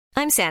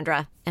I'm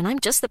Sandra, and I'm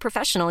just the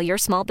professional your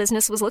small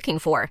business was looking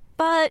for.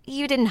 But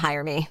you didn't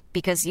hire me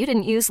because you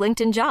didn't use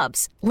LinkedIn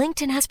Jobs.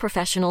 LinkedIn has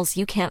professionals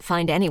you can't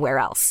find anywhere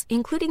else,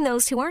 including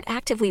those who aren't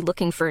actively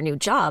looking for a new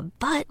job,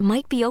 but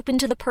might be open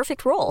to the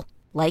perfect role,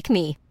 like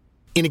me.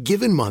 In a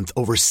given month,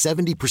 over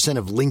 70%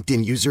 of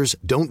LinkedIn users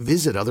don't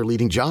visit other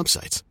leading job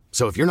sites.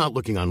 So if you're not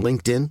looking on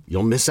LinkedIn,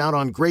 you'll miss out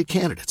on great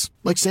candidates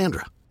like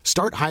Sandra.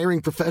 Start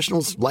hiring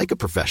professionals like a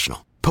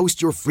professional.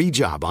 Post your free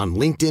job on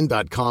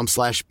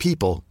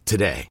linkedin.com/people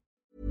today.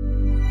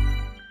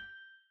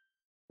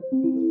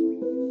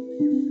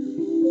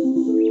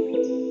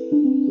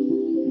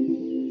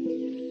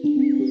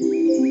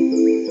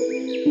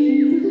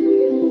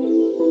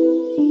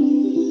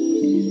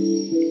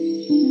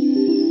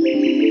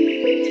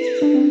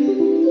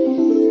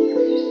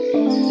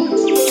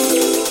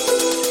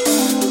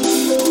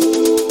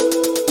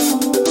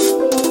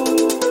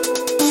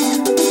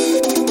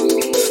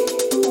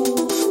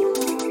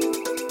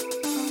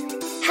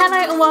 Hello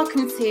and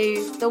welcome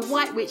to the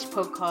White Witch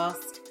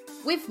podcast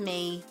with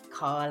me,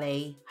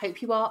 Carly.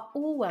 Hope you are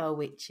all well,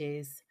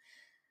 witches.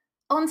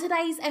 On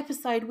today's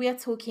episode, we are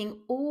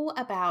talking all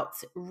about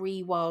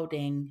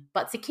rewilding.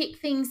 But to kick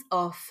things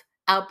off,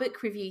 our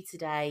book review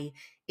today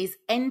is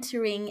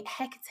Entering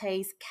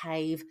Hecate's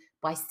Cave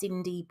by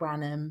Cindy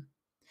Branham.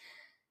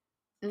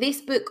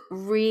 This book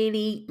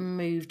really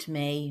moved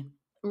me.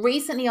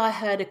 Recently, I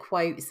heard a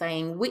quote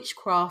saying,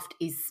 "Witchcraft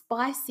is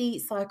spicy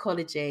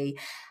psychology,"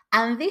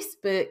 and this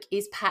book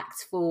is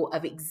packed full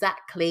of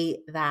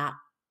exactly that.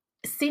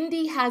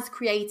 Cindy has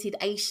created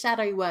a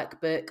shadow work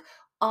book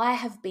I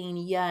have been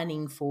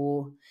yearning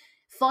for.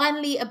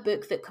 Finally, a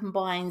book that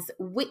combines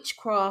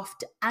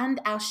witchcraft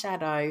and our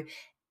shadow.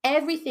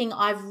 Everything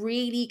I've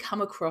really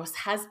come across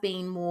has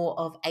been more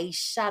of a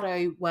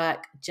shadow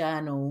work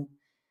journal.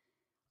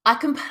 I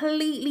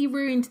completely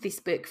ruined this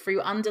book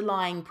through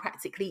underlying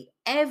practically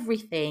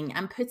everything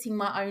and putting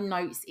my own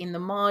notes in the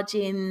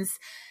margins.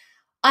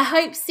 I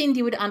hope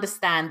Cindy would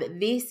understand that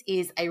this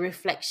is a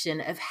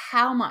reflection of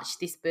how much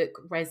this book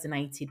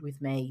resonated with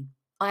me.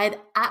 I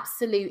had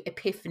absolute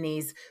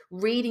epiphanies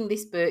reading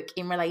this book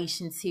in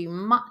relation to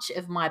much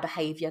of my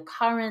behaviour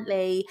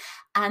currently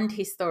and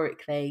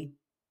historically.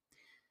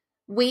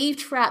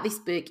 Weaved throughout this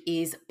book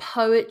is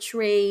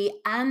poetry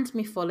and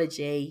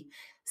mythology.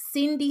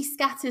 Cindy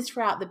scatters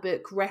throughout the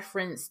book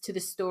reference to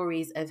the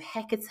stories of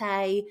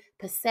Hecate,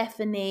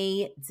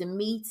 Persephone,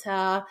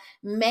 Demeter,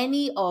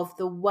 many of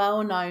the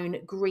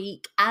well-known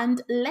Greek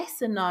and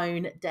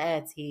lesser-known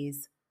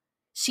deities.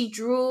 She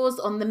draws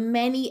on the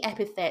many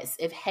epithets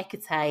of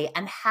Hecate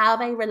and how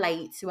they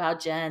relate to our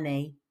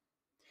journey.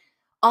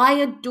 I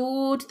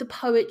adored the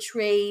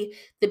poetry,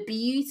 the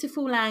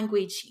beautiful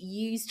language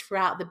used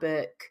throughout the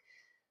book.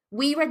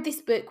 We read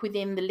this book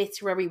within the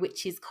Literary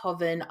Witches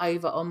Coven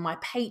over on my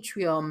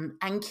Patreon,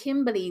 and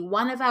Kimberly,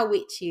 one of our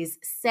witches,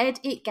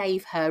 said it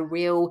gave her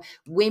real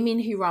Women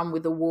Who Run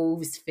With the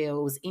Wolves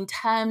feels in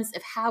terms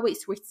of how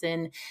it's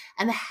written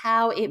and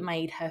how it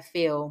made her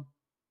feel.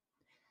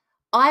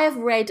 I have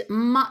read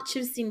much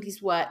of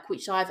Cindy's work,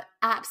 which I've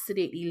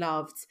absolutely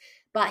loved.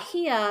 But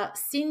here,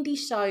 Cindy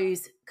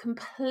shows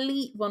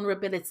complete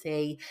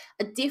vulnerability,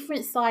 a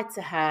different side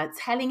to her,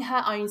 telling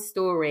her own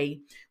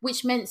story,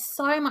 which meant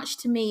so much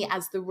to me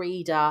as the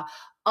reader.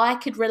 I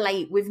could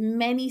relate with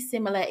many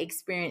similar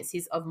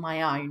experiences of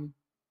my own.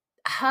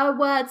 Her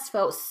words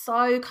felt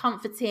so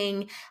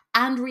comforting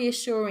and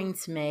reassuring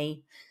to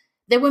me.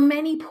 There were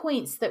many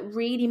points that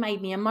really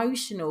made me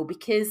emotional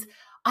because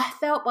I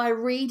felt by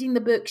reading the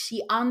book,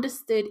 she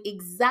understood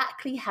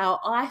exactly how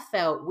I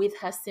felt with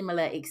her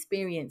similar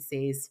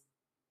experiences.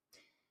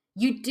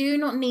 You do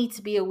not need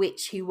to be a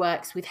witch who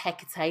works with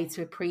Hecate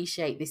to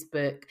appreciate this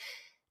book.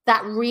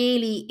 That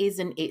really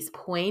isn't its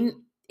point.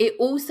 It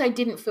also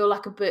didn't feel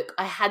like a book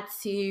I had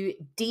to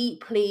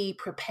deeply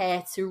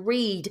prepare to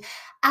read,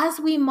 as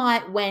we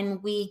might when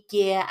we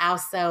gear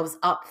ourselves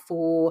up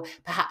for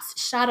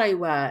perhaps shadow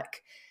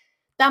work.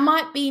 That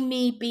might be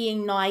me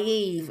being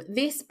naive.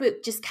 This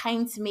book just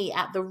came to me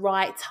at the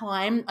right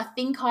time. I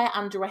think I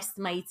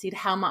underestimated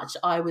how much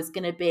I was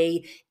going to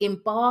be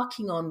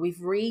embarking on with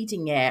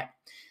reading it.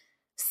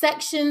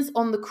 Sections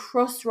on the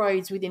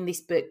crossroads within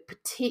this book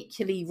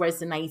particularly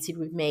resonated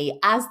with me,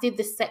 as did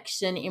the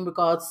section in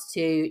regards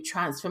to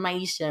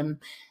transformation.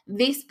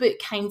 This book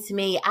came to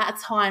me at a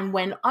time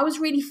when I was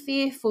really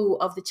fearful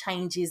of the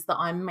changes that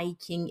I'm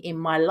making in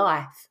my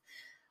life.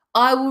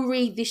 I will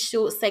read this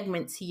short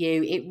segment to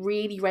you. It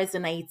really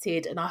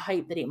resonated, and I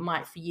hope that it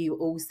might for you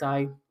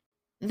also.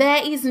 There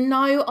is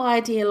no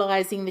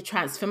idealizing the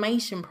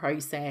transformation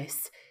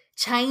process.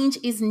 Change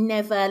is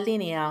never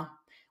linear.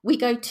 We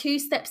go 2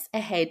 steps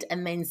ahead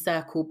and then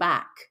circle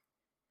back.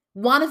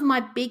 One of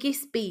my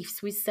biggest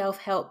beefs with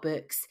self-help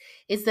books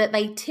is that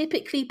they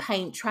typically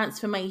paint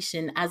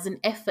transformation as an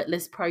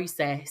effortless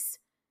process.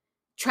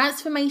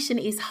 Transformation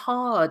is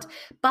hard,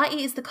 but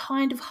it is the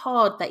kind of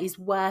hard that is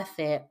worth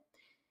it.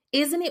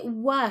 Isn't it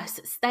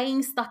worse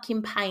staying stuck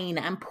in pain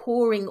and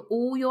pouring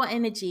all your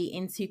energy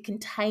into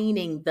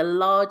containing the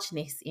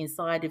largeness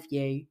inside of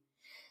you?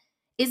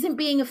 Isn't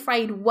being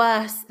afraid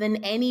worse than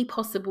any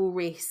possible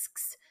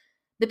risks?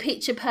 The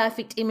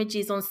picture-perfect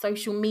images on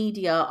social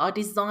media are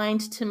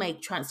designed to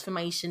make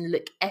transformation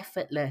look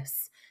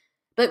effortless.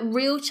 But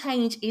real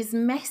change is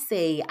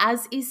messy,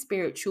 as is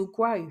spiritual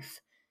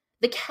growth.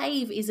 The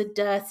cave is a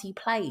dirty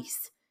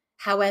place.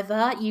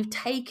 However, you've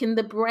taken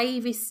the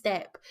bravest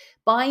step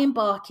by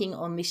embarking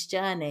on this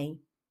journey.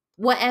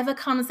 Whatever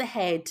comes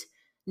ahead,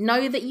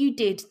 know that you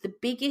did the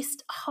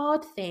biggest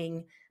hard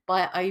thing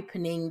by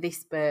opening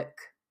this book.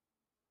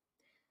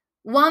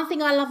 One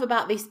thing I love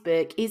about this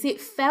book is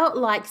it felt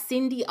like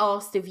Cindy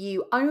asked of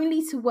you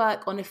only to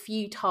work on a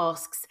few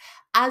tasks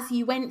as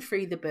you went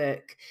through the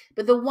book,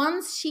 but the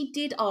ones she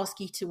did ask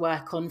you to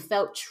work on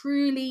felt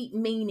truly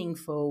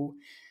meaningful.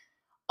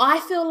 I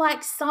feel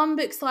like some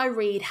books I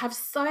read have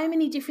so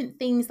many different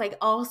things they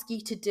ask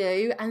you to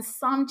do, and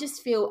some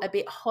just feel a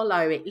bit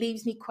hollow. It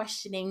leaves me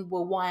questioning,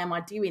 well, why am I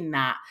doing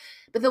that?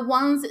 But the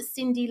ones that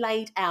Cindy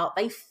laid out,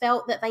 they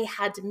felt that they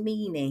had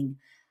meaning.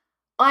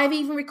 I've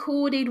even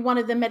recorded one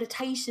of the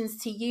meditations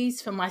to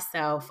use for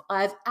myself.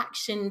 I've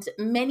actioned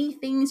many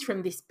things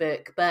from this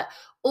book, but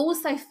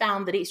also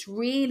found that it's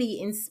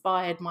really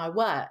inspired my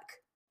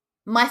work.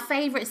 My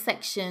favourite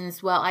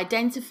sections were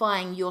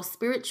identifying your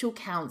spiritual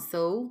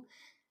counsel,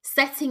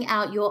 setting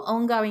out your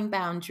ongoing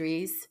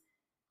boundaries,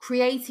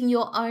 creating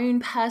your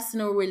own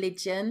personal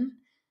religion,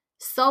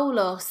 soul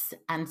loss,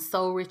 and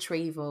soul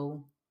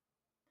retrieval.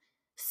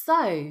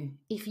 So,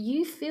 if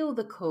you feel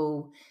the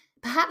call,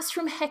 perhaps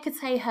from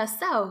Hecate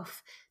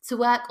herself, to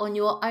work on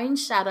your own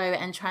shadow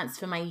and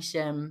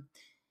transformation,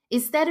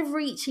 instead of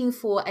reaching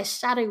for a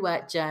shadow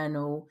work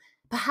journal,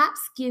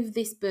 perhaps give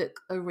this book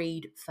a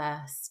read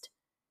first.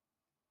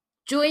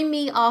 Join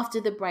me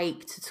after the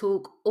break to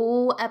talk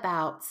all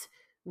about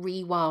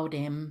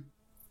Rewilding.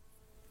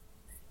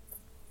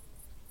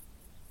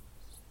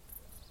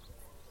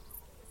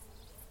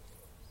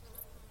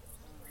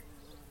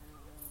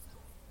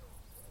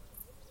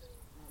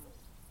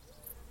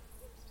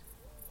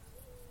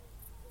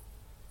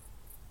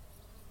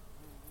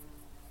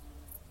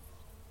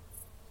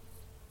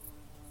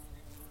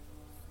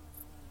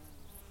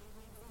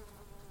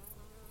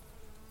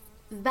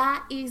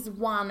 That is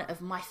one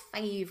of my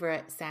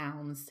favourite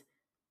sounds.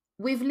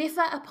 With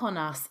Liver upon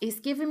us, it's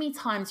given me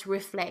time to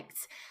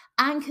reflect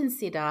and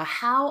consider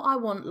how I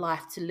want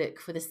life to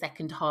look for the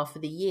second half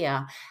of the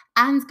year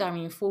and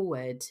going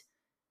forward.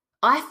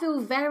 I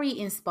feel very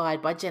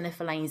inspired by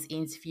Jennifer Lane's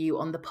interview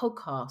on the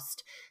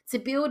podcast to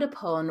build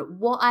upon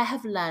what I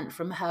have learnt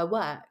from her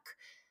work.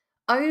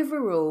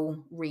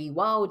 Overall,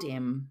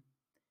 rewilding.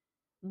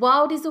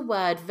 Wild is a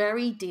word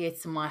very dear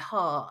to my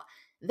heart.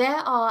 There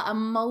are a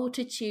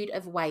multitude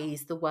of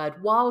ways the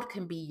word wild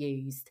can be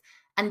used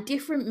and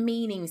different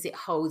meanings it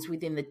holds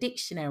within the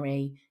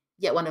dictionary.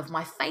 Yet one of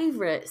my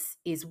favourites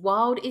is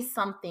wild is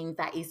something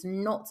that is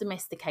not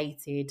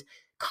domesticated,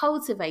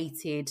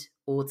 cultivated,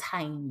 or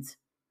tamed.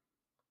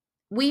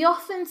 We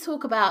often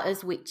talk about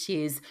as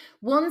witches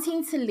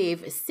wanting to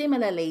live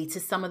similarly to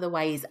some of the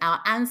ways our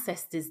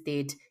ancestors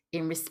did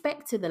in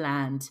respect to the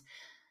land.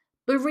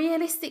 But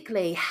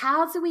realistically,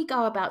 how do we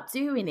go about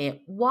doing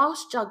it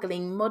whilst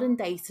juggling modern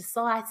day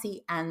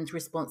society and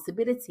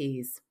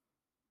responsibilities?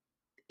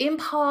 In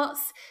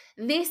parts,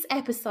 this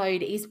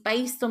episode is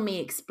based on me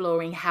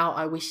exploring how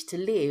I wish to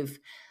live.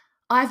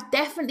 I've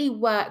definitely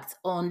worked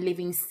on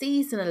living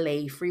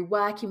seasonally through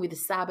working with the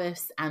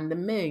Sabbaths and the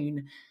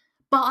moon,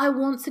 but I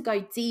want to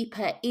go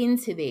deeper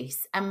into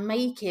this and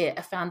make it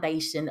a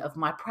foundation of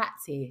my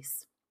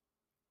practice.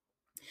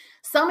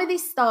 Some of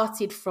this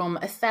started from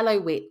a fellow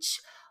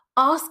witch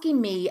asking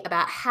me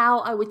about how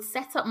I would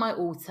set up my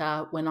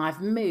altar when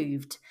I've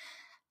moved,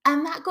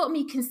 and that got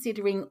me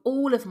considering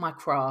all of my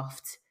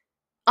craft.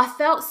 I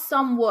felt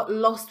somewhat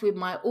lost with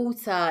my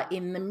altar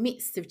in the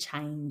midst of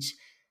change.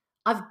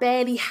 I've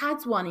barely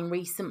had one in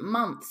recent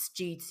months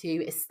due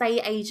to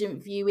estate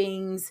agent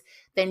viewings,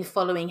 then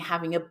following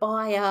having a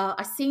buyer.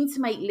 I seemed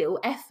to make little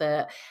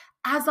effort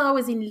as I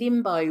was in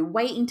limbo,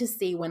 waiting to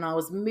see when I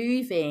was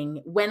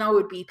moving, when I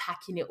would be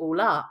packing it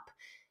all up.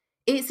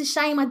 It's a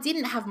shame I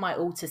didn't have my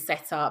altar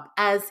set up,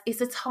 as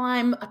it's a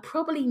time I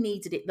probably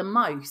needed it the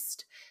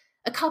most.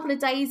 A couple of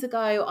days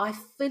ago, I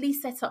fully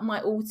set up my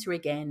altar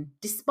again,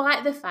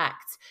 despite the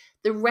fact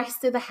the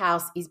rest of the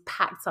house is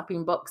packed up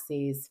in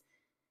boxes.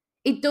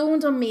 It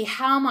dawned on me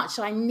how much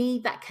I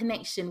need that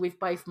connection with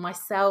both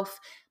myself,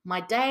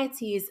 my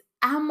deities,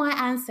 and my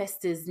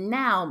ancestors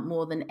now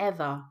more than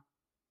ever.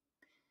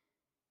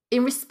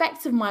 In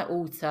respect of my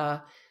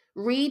altar,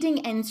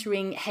 reading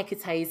Entering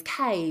Hecate's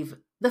Cave,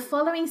 the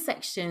following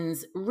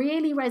sections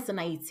really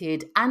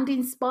resonated and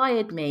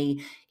inspired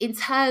me in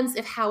terms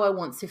of how I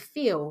want to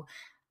feel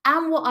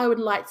and what I would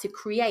like to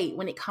create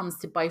when it comes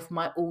to both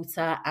my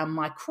altar and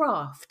my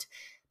craft.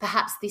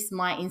 Perhaps this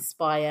might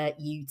inspire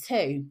you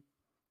too.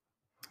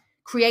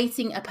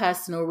 Creating a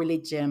personal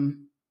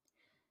religion.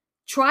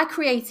 Try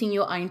creating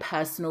your own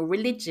personal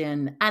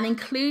religion and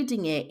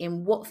including it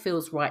in what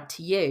feels right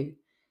to you.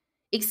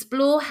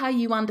 Explore how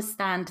you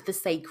understand the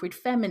sacred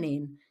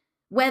feminine.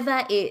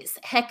 Whether it's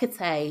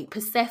Hecate,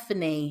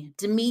 Persephone,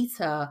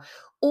 Demeter,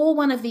 or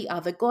one of the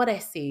other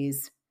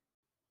goddesses.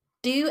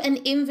 Do an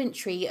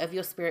inventory of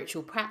your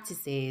spiritual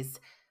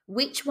practices.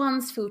 Which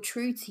ones feel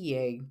true to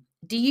you?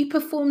 Do you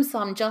perform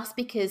some just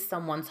because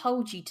someone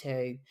told you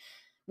to?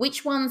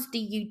 Which ones do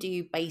you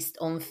do based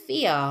on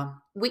fear?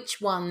 Which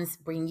ones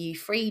bring you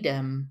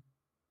freedom?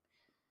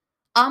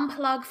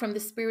 Unplug from the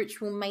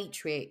spiritual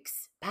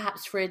matrix,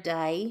 perhaps for a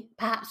day,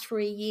 perhaps for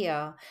a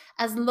year.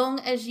 As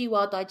long as you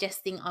are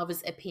digesting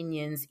others'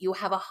 opinions, you'll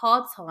have a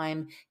hard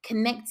time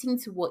connecting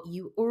to what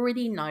you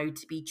already know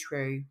to be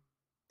true.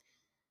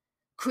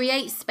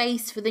 Create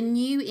space for the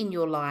new in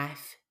your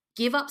life.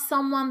 Give up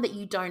someone that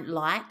you don't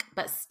like,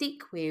 but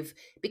stick with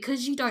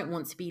because you don't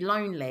want to be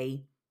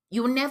lonely.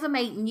 You'll never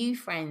make new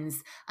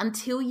friends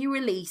until you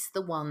release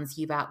the ones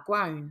you've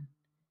outgrown.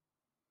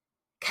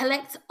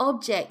 Collect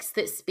objects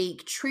that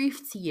speak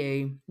truth to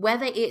you,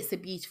 whether it's a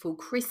beautiful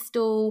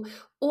crystal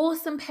or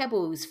some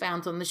pebbles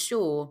found on the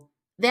shore.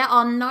 There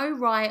are no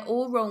right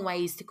or wrong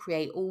ways to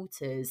create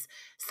altars,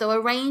 so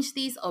arrange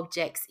these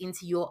objects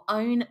into your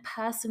own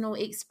personal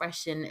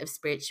expression of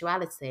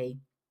spirituality.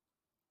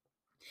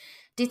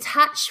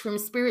 Detach from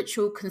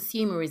spiritual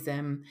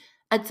consumerism.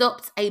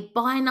 Adopt a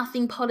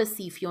buy-nothing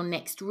policy for your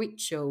next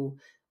ritual,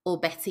 or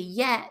better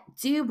yet,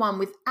 do one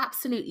with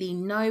absolutely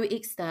no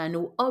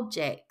external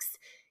objects.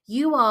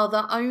 You are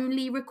the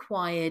only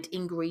required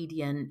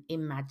ingredient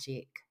in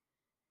magic.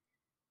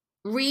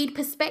 Read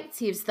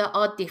perspectives that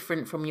are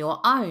different from your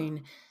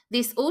own.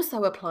 This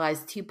also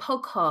applies to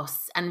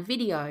podcasts and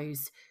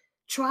videos.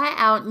 Try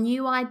out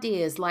new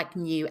ideas like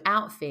new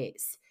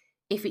outfits.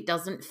 If it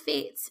doesn't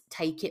fit,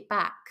 take it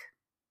back.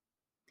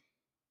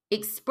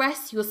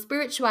 Express your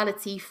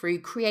spirituality through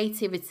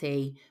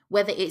creativity,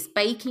 whether it's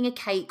baking a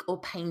cake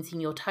or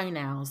painting your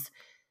toenails.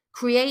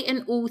 Create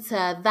an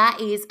altar that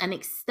is an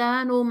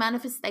external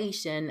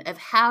manifestation of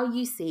how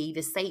you see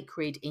the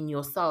sacred in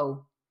your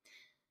soul.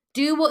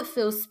 Do what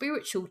feels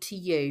spiritual to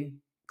you.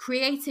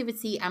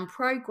 Creativity and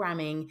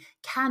programming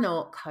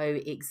cannot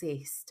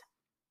coexist.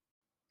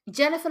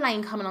 Jennifer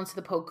Lane coming onto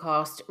the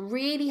podcast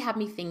really had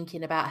me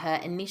thinking about her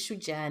initial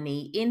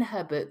journey in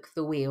her book,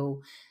 The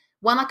Wheel,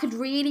 one I could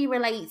really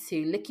relate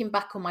to looking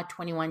back on my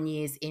 21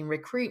 years in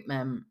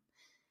recruitment.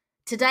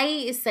 Today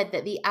it is said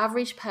that the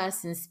average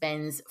person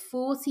spends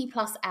 40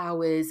 plus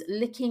hours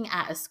looking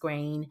at a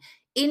screen,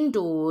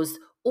 indoors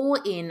or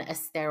in a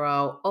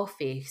sterile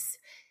office.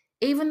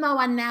 Even though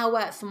I now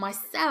work for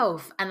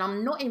myself and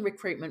I'm not in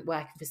recruitment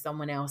working for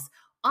someone else,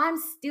 I'm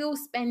still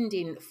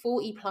spending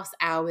 40 plus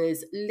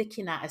hours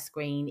looking at a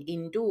screen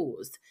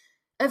indoors.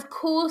 Of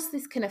course,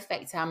 this can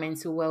affect our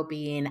mental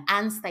well-being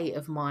and state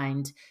of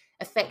mind,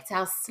 affect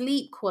our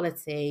sleep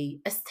quality,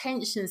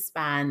 attention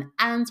span,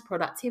 and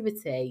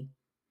productivity.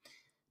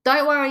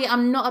 Don't worry,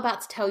 I'm not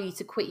about to tell you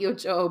to quit your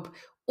job,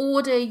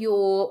 order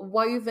your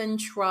woven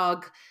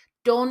shrug,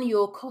 don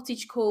your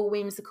cottagecore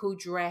whimsical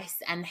dress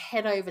and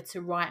head over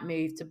to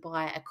Rightmove to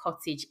buy a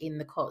cottage in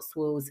the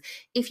Cotswolds.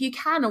 If you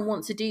can and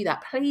want to do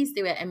that, please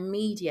do it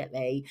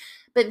immediately.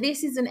 But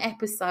this is an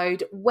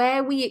episode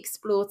where we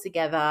explore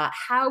together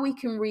how we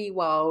can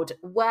rewild,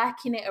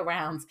 working it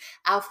around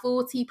our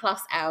 40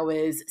 plus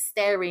hours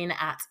staring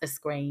at a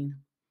screen.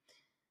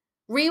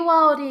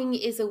 Rewilding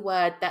is a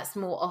word that's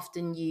more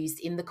often used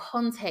in the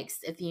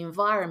context of the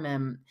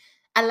environment,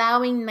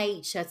 allowing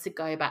nature to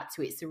go back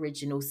to its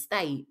original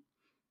state.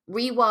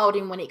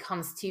 Rewilding, when it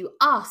comes to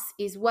us,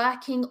 is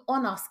working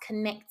on us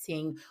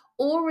connecting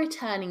or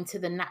returning to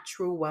the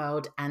natural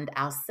world and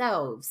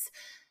ourselves,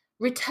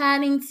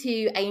 returning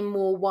to a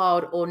more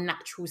wild or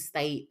natural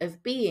state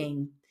of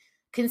being,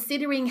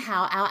 considering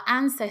how our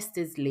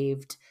ancestors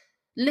lived,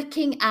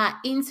 looking at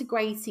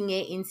integrating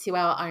it into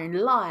our own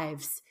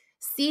lives,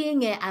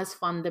 seeing it as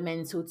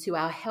fundamental to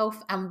our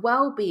health and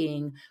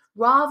well-being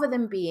rather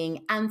than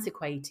being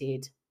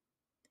antiquated.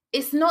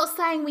 It's not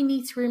saying we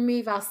need to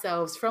remove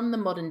ourselves from the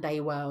modern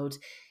day world.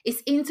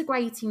 It's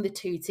integrating the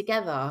two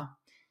together.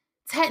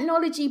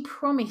 Technology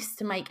promised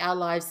to make our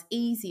lives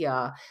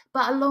easier,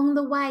 but along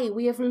the way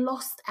we have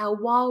lost our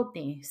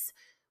wildness.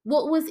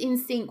 What was in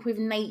sync with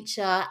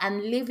nature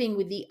and living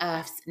with the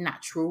earth's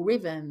natural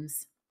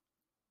rhythms.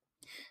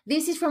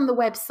 This is from the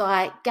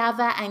website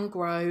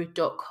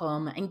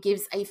gatherandgrow.com and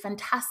gives a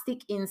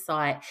fantastic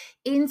insight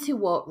into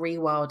what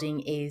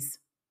rewilding is.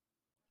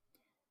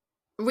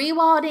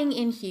 Rewilding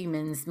in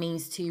humans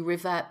means to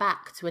revert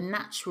back to a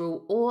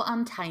natural or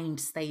untamed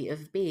state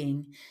of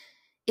being.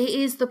 It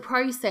is the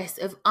process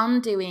of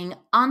undoing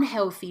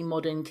unhealthy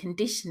modern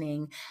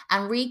conditioning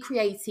and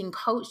recreating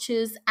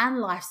cultures and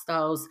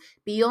lifestyles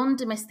beyond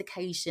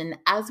domestication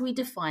as we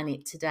define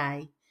it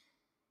today.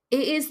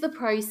 It is the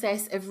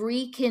process of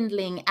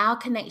rekindling our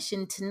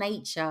connection to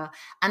nature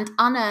and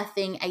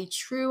unearthing a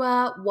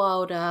truer,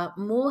 wilder,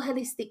 more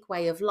holistic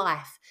way of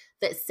life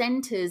that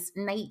centers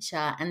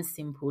nature and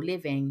simple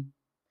living.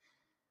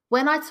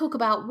 When I talk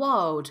about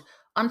wild,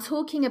 I'm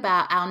talking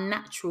about our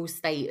natural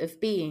state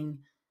of being,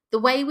 the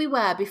way we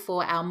were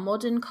before our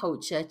modern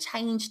culture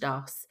changed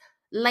us,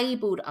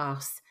 labeled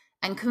us,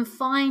 and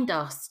confined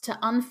us to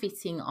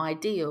unfitting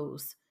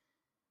ideals.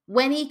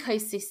 When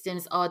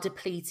ecosystems are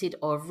depleted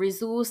of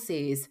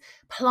resources,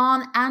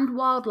 plant and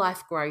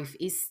wildlife growth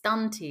is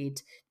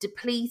stunted,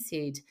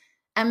 depleted,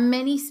 and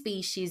many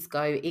species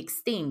go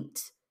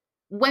extinct.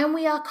 When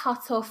we are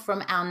cut off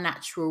from our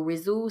natural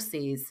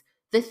resources,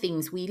 the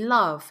things we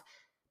love,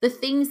 the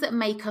things that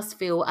make us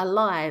feel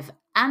alive,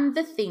 and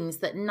the things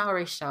that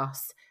nourish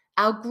us,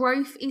 our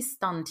growth is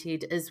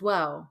stunted as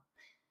well.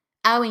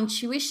 Our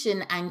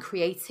intuition and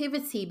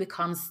creativity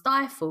become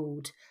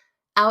stifled.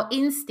 Our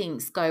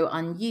instincts go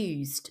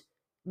unused.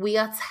 We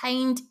are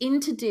tamed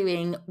into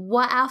doing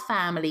what our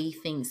family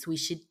thinks we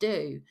should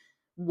do,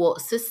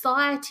 what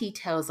society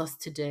tells us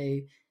to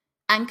do,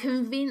 and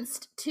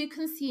convinced to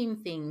consume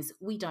things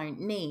we don't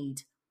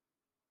need.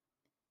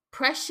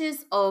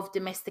 Pressures of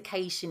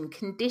domestication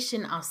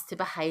condition us to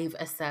behave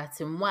a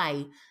certain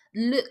way,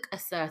 look a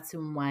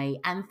certain way,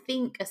 and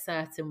think a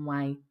certain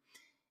way.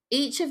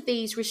 Each of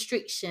these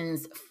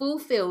restrictions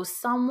fulfills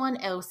someone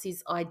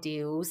else's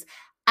ideals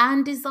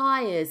and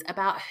desires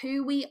about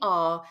who we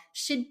are,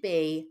 should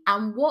be,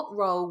 and what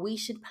role we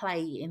should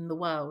play in the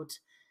world.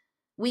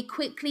 We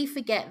quickly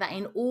forget that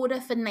in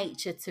order for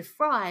nature to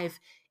thrive,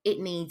 it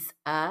needs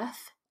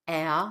earth,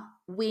 air,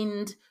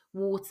 wind,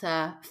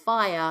 water,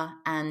 fire,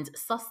 and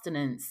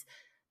sustenance.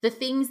 The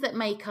things that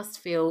make us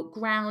feel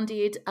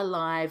grounded,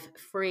 alive,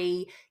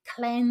 free,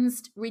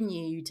 cleansed,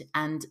 renewed,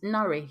 and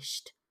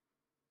nourished.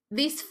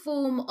 This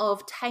form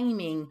of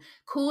taming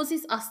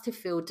causes us to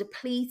feel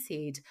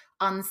depleted,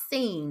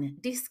 unseen,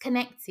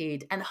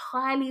 disconnected, and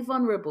highly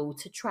vulnerable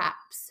to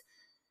traps.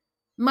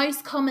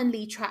 Most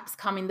commonly, traps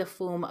come in the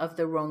form of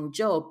the wrong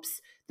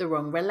jobs, the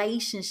wrong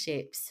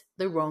relationships,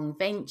 the wrong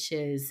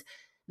ventures.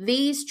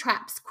 These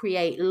traps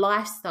create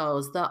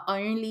lifestyles that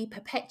only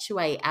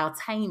perpetuate our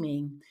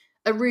taming,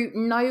 a route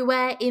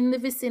nowhere in the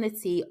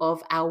vicinity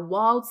of our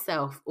wild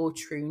self or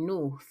true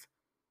north.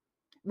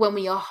 When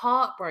we are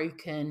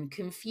heartbroken,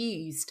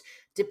 confused,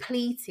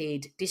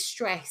 depleted,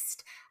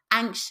 distressed,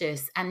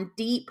 anxious, and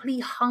deeply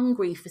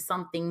hungry for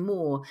something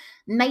more,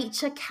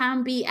 nature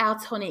can be our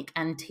tonic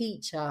and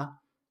teacher.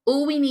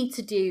 All we need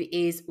to do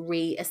is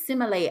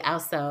re-assimilate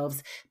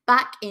ourselves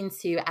back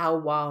into our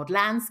wild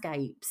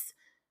landscapes.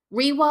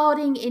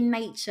 Rewilding in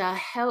nature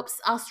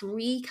helps us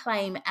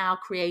reclaim our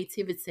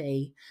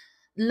creativity,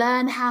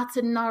 learn how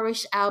to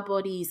nourish our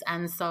bodies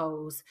and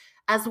souls,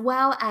 as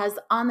well as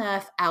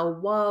unearth our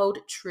wild,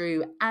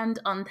 true, and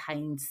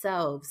untamed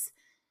selves.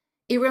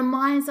 It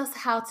reminds us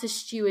how to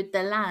steward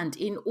the land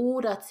in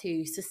order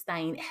to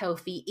sustain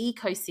healthy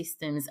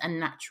ecosystems and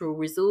natural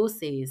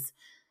resources.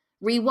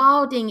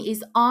 Rewilding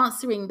is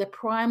answering the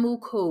primal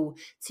call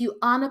to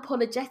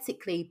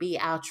unapologetically be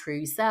our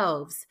true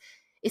selves.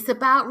 It's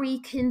about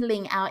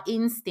rekindling our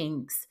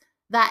instincts,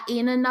 that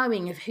inner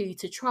knowing of who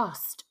to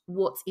trust,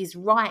 what is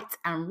right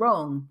and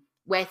wrong,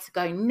 where to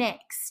go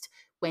next,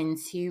 when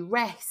to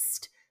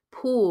rest,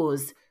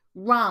 pause,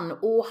 run,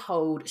 or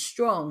hold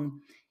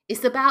strong.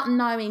 It's about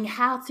knowing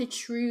how to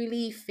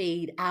truly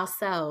feed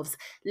ourselves,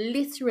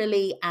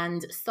 literally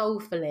and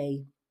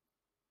soulfully.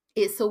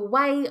 It's a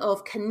way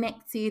of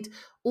connected,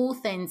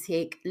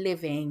 authentic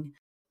living.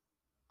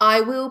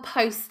 I will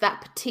post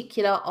that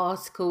particular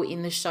article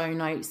in the show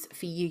notes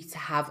for you to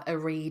have a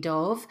read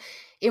of.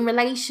 In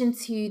relation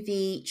to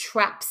the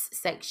traps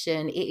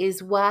section, it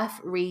is worth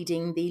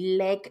reading the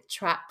leg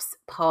traps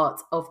part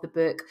of the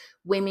book,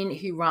 Women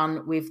Who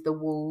Run with the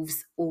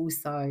Wolves,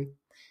 also.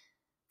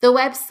 The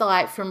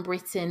website from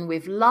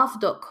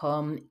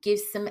BritainWithLove.com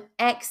gives some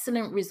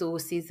excellent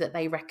resources that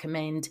they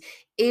recommend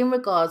in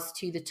regards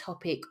to the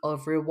topic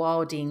of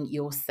rewilding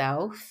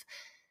yourself.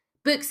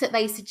 Books that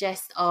they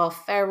suggest are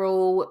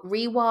Feral,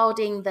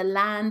 Rewilding the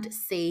Land,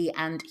 Sea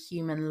and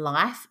Human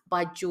Life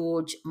by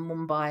George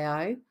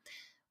Monbiot,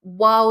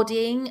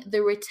 Wilding,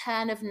 The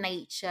Return of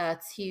Nature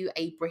to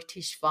a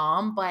British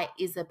Farm by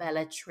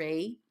Isabella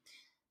Tree,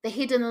 The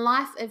Hidden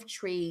Life of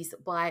Trees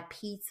by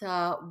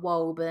Peter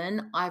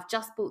Walburn. I've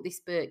just bought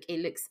this book. It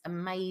looks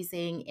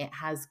amazing. It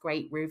has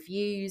great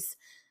reviews.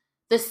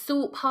 The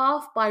Salt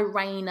Path by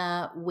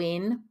Raina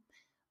Wynne,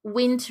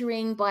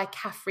 Wintering by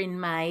Catherine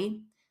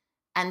May,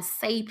 and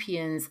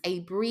Sapiens,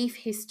 A Brief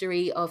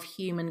History of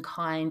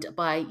Humankind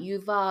by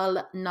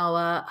Yuval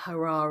Noah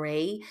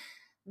Harari.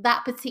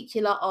 That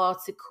particular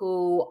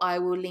article I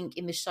will link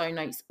in the show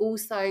notes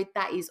also.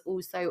 That is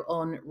also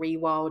on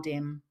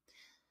Rewilding.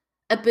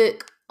 A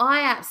book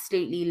I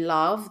absolutely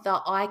love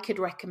that I could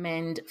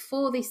recommend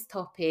for this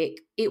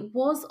topic. It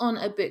was on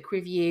a book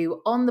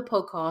review on the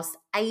podcast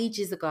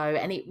ages ago,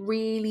 and it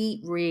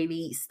really,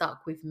 really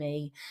stuck with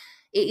me.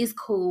 It is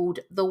called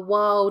The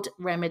Wild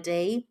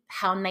Remedy,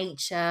 How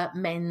Nature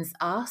Mends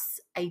Us,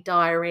 a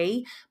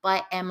diary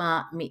by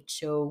Emma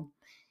Mitchell.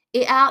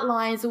 It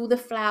outlines all the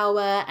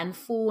flora and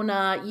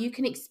fauna you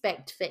can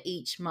expect for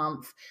each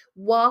month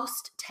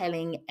whilst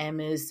telling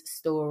Emma's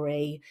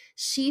story.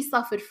 She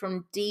suffered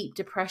from deep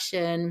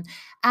depression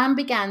and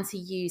began to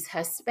use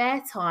her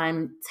spare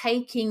time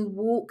taking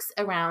walks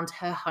around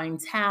her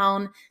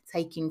hometown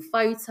taking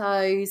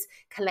photos,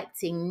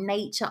 collecting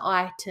nature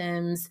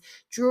items,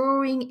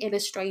 drawing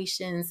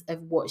illustrations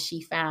of what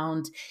she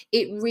found.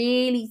 It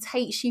really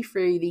takes you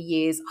through the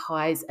year's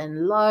highs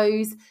and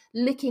lows,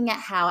 looking at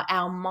how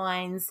our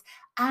minds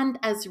and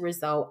as a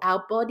result,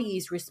 our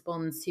bodies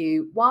respond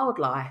to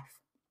wildlife.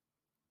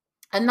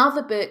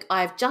 Another book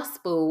I've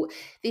just bought,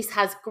 this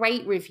has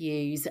great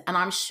reviews, and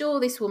I'm sure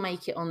this will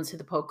make it onto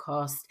the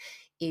podcast,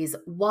 is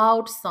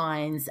Wild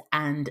Signs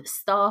and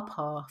Star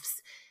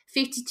Paths,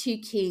 52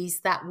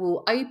 Keys That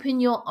Will Open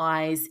Your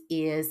Eyes,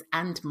 Ears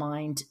and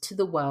Mind to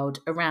the World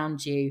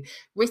Around You,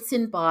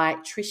 written by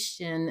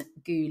Tristan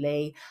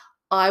Gooley.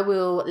 I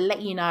will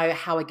let you know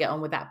how I get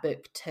on with that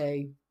book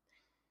too.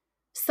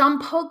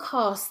 Some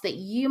podcasts that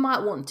you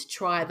might want to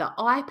try that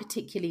I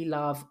particularly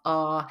love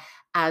are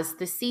As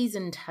the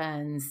Season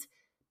Turns,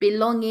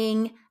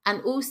 Belonging,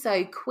 and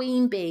also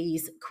Queen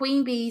Bees.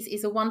 Queen Bees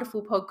is a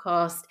wonderful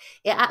podcast.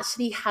 It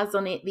actually has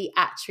on it the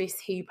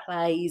actress who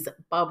plays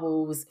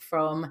Bubbles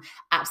from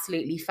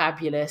Absolutely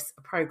Fabulous,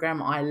 a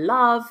program I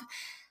love.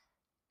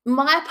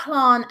 My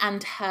plant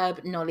and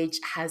herb knowledge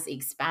has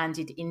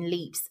expanded in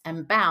leaps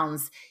and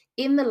bounds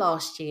in the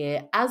last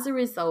year as a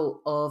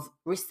result of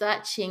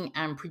researching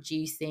and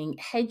producing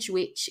Hedge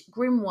Witch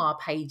grimoire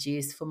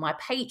pages for my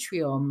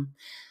Patreon.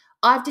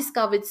 I've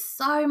discovered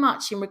so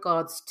much in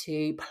regards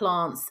to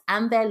plants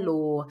and their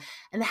lore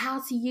and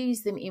how to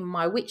use them in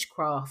my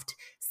witchcraft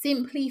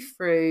simply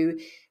through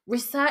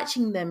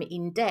researching them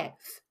in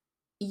depth.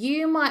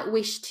 You might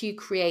wish to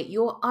create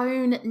your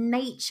own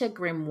nature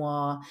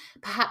grimoire,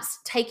 perhaps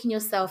taking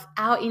yourself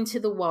out into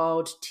the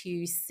wild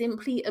to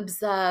simply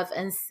observe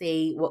and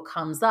see what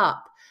comes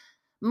up.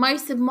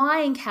 Most of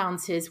my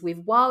encounters with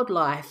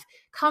wildlife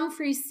come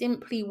through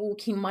simply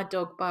walking my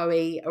dog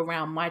Bowie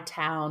around my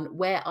town,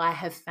 where I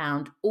have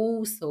found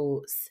all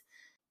sorts.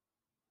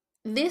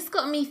 This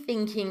got me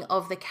thinking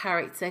of the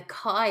character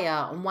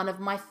Kaya on one of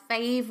my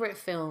favourite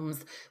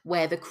films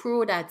where the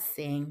crawdads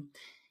sing.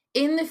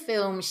 In the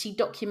film, she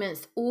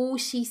documents all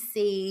she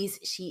sees,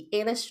 she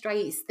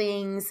illustrates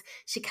things,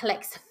 she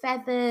collects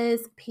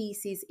feathers,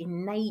 pieces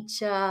in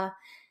nature.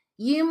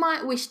 You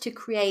might wish to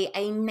create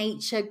a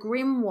nature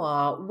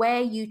grimoire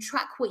where you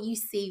track what you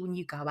see when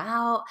you go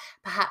out,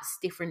 perhaps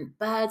different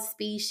bird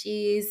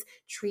species,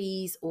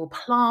 trees or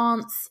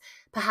plants,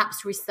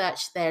 perhaps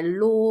research their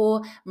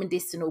lore,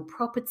 medicinal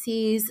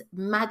properties,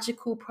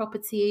 magical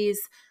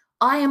properties.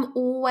 I am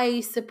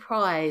always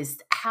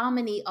surprised how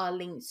many are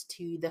linked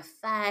to the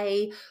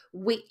fae,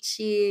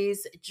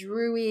 witches,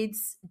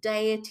 druids,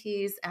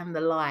 deities, and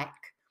the like.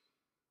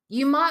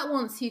 You might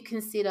want to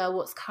consider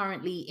what's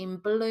currently in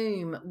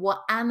bloom,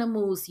 what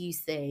animals you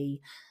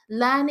see.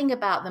 Learning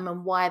about them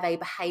and why they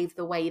behave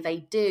the way they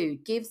do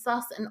gives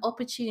us an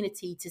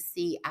opportunity to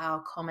see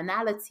our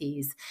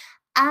commonalities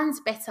and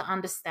better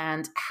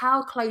understand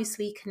how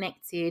closely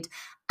connected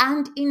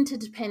and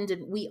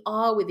interdependent we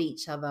are with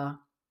each other.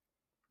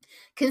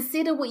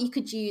 Consider what you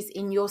could use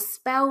in your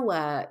spell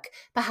work.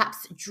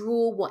 Perhaps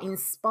draw what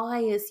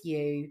inspires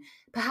you.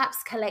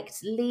 Perhaps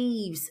collect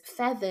leaves,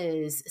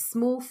 feathers,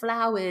 small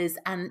flowers,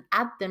 and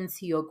add them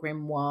to your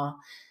grimoire.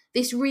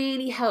 This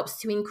really helps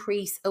to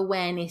increase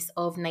awareness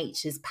of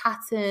nature's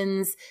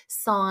patterns,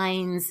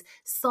 signs,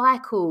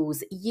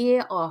 cycles,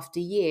 year after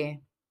year.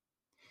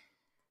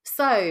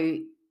 So,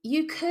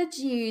 you could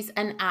use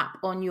an app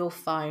on your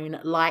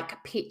phone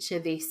like Picture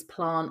This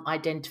Plant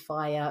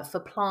Identifier for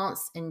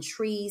plants and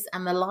trees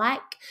and the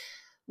like.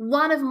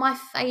 One of my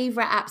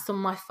favourite apps on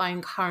my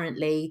phone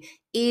currently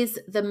is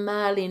the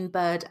Merlin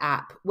Bird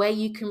app, where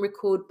you can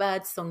record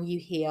birdsong you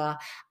hear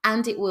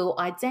and it will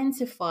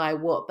identify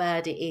what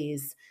bird it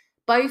is.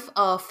 Both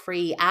are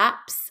free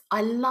apps.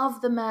 I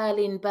love the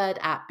Merlin Bird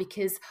app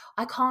because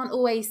I can't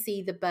always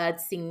see the bird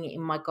singing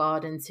in my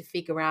garden to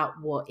figure out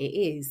what it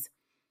is.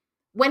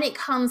 When it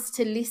comes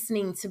to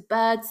listening to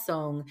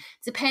birdsong,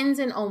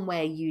 depending on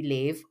where you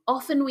live,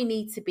 often we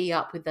need to be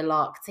up with the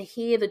lark to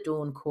hear the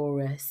dawn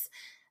chorus.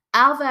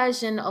 Our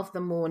version of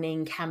the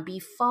morning can be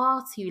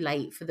far too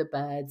late for the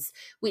birds,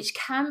 which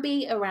can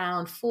be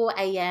around 4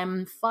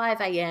 a.m,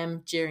 5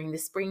 a.m. during the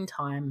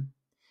springtime.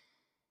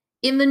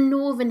 In the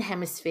Northern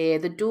Hemisphere,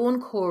 the dawn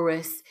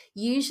chorus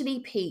usually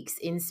peaks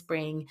in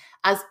spring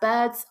as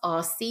birds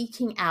are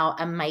seeking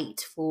out a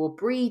mate for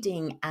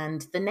breeding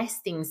and the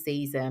nesting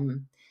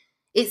season.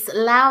 It's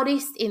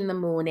loudest in the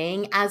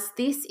morning as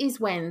this is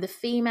when the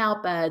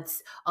female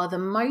birds are the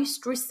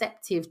most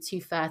receptive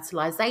to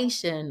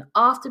fertilization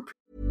after.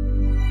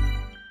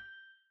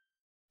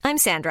 I'm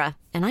Sandra,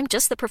 and I'm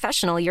just the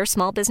professional your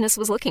small business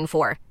was looking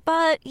for.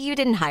 But you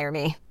didn't hire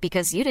me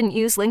because you didn't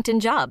use LinkedIn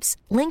Jobs.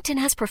 LinkedIn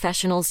has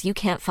professionals you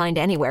can't find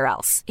anywhere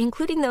else,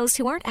 including those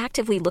who aren't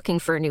actively looking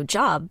for a new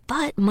job,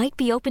 but might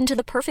be open to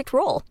the perfect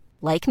role,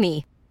 like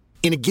me.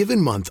 In a given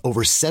month,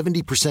 over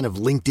 70% of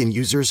LinkedIn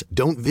users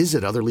don't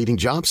visit other leading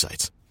job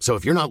sites. So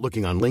if you're not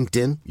looking on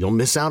LinkedIn, you'll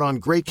miss out on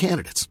great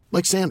candidates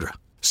like Sandra.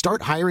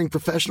 Start hiring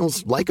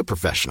professionals like a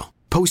professional.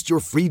 Post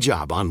your free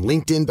job on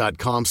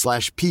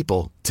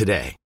linkedin.com/people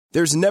today.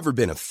 There's never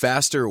been a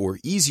faster or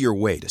easier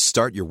way to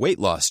start your weight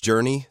loss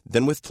journey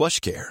than with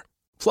PlushCare.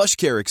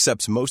 PlushCare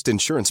accepts most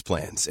insurance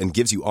plans and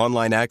gives you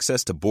online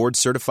access to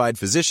board-certified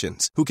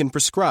physicians who can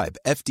prescribe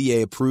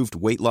FDA-approved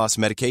weight loss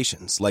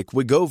medications like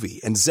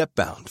Wegovy and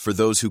Zepbound for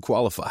those who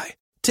qualify.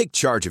 Take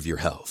charge of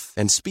your health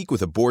and speak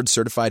with a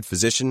board-certified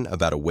physician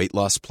about a weight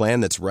loss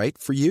plan that's right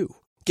for you.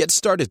 Get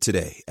started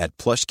today at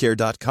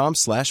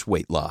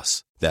plushcare.com/weight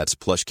loss. That's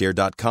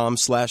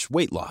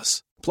plushcare.com/weight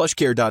loss.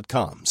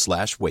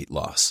 plushcare.com/weight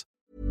loss.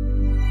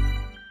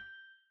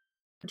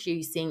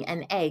 Producing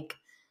an egg.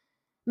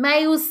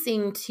 Males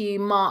sing to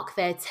mark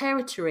their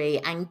territory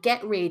and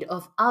get rid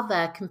of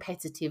other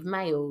competitive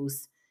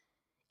males.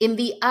 In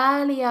the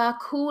earlier,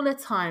 cooler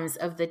times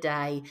of the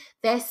day,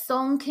 their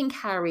song can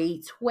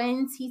carry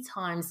 20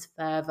 times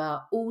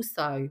further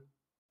also.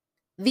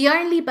 The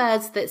only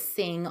birds that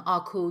sing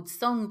are called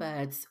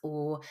songbirds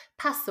or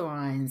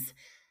passerines.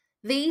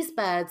 These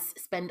birds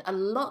spend a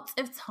lot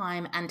of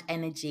time and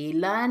energy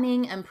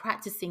learning and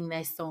practicing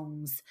their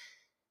songs.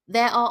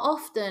 There are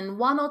often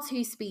one or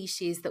two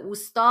species that will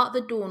start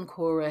the dawn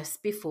chorus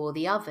before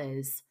the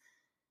others.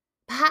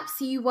 Perhaps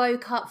you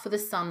woke up for the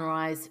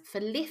sunrise for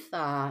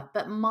Litha,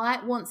 but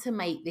might want to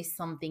make this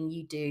something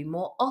you do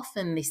more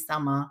often this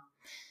summer.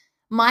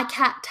 My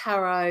cat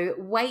Taro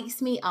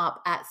wakes me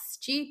up at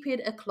stupid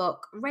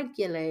o'clock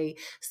regularly,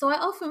 so I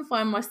often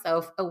find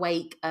myself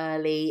awake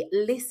early,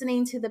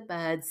 listening to the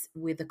birds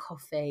with a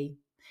coffee.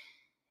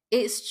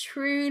 It's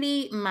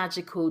truly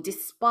magical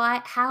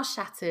despite how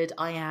shattered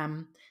I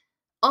am.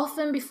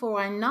 Often before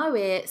I know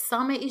it,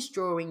 summer is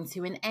drawing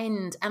to an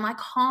end and I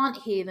can't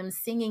hear them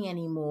singing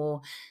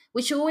anymore,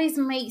 which always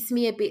makes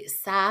me a bit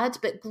sad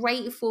but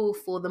grateful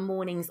for the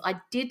mornings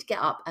I did get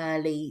up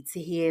early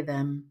to hear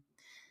them.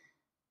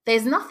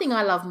 There's nothing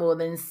I love more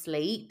than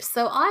sleep,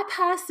 so I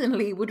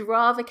personally would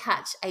rather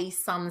catch a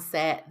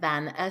sunset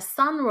than a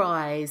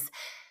sunrise.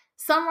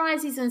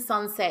 Sunrises and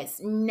sunsets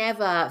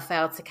never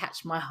fail to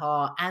catch my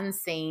heart and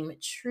seem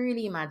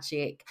truly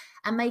magic,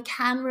 and they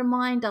can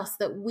remind us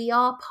that we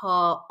are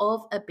part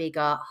of a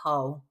bigger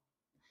whole.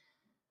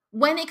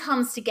 When it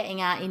comes to getting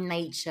out in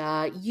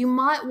nature, you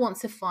might want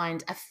to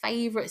find a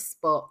favourite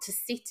spot to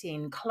sit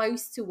in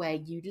close to where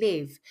you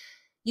live.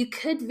 You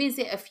could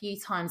visit a few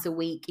times a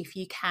week if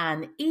you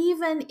can,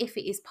 even if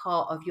it is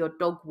part of your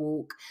dog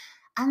walk,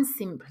 and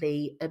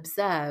simply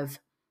observe.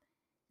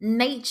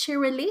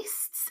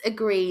 Naturalists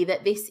agree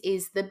that this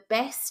is the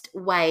best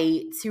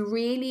way to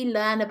really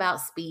learn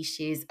about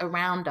species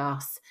around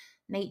us.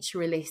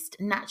 Naturalists.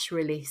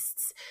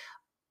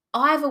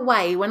 Either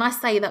way, when I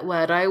say that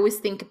word, I always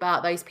think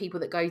about those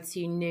people that go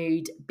to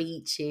nude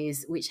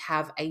beaches, which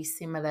have a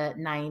similar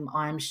name,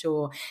 I'm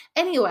sure.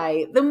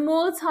 Anyway, the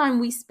more time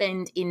we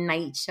spend in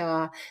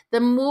nature, the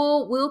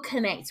more we'll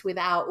connect with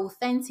our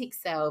authentic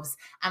selves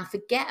and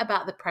forget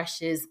about the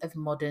pressures of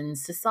modern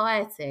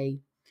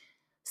society.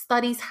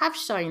 Studies have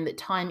shown that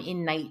time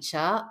in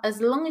nature,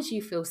 as long as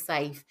you feel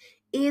safe,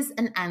 is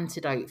an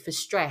antidote for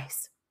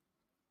stress.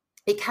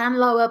 It can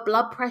lower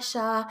blood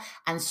pressure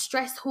and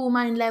stress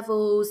hormone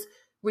levels,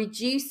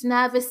 reduce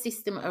nervous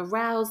system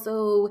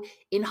arousal,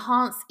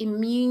 enhance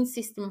immune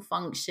system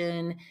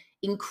function,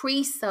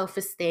 increase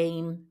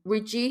self-esteem,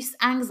 reduce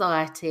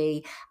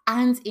anxiety,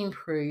 and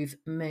improve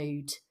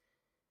mood.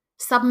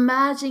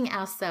 Submerging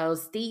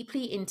ourselves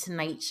deeply into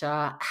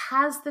nature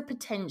has the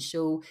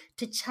potential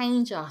to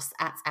change us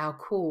at our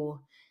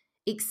core.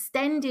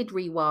 Extended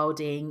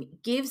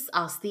rewilding gives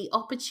us the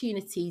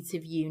opportunity to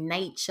view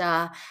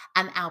nature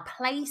and our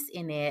place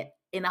in it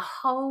in a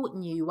whole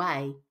new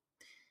way.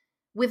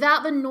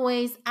 Without the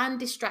noise and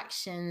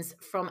distractions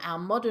from our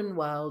modern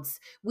worlds,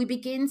 we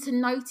begin to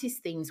notice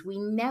things we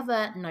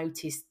never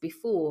noticed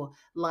before,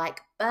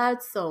 like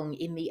birdsong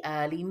in the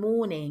early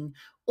morning,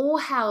 or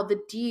how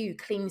the dew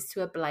clings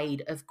to a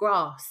blade of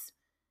grass.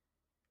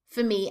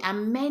 For me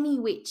and many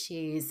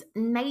witches,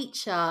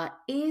 nature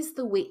is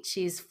the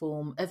witch's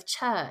form of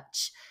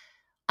church.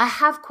 I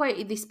have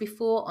quoted this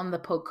before on the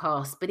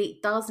podcast, but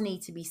it does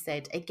need to be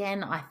said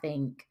again, I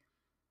think.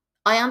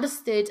 I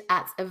understood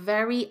at a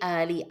very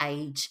early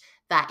age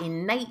that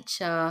in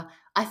nature,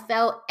 I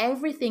felt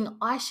everything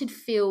I should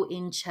feel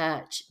in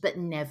church, but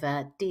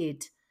never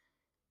did.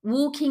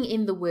 Walking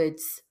in the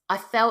woods, I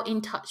felt in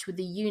touch with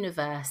the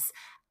universe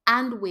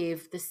and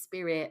with the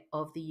spirit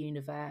of the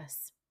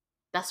universe.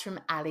 That's from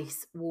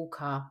Alice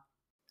Walker.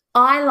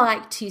 I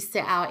like to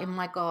sit out in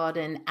my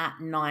garden at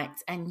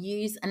night and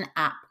use an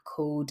app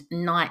called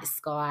Night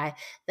Sky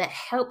that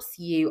helps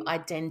you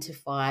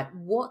identify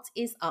what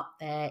is up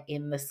there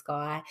in the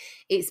sky.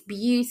 It's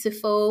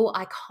beautiful.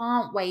 I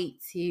can't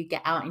wait to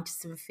get out into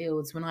some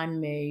fields when I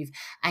move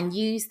and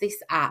use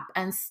this app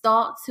and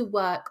start to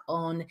work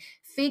on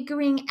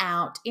figuring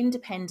out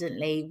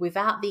independently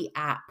without the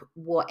app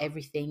what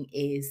everything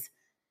is.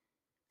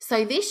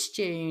 So this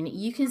June,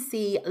 you can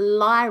see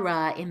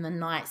Lyra in the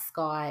night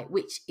sky,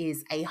 which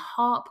is a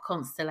harp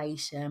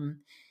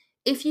constellation.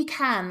 If you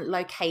can,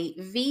 locate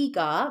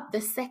Vega, the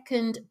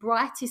second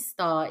brightest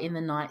star in the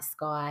night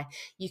sky.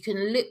 You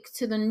can look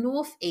to the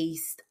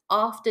northeast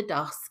after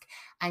dusk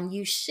and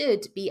you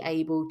should be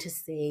able to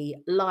see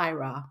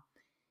Lyra.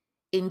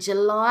 In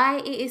July,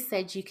 it is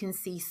said you can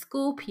see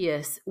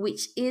Scorpius,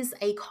 which is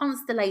a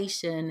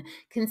constellation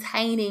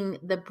containing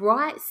the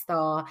bright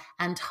star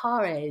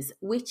Antares,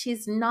 which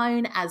is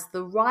known as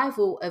the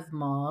rival of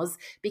Mars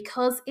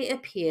because it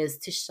appears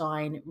to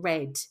shine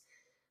red.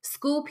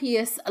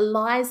 Scorpius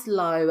lies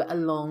low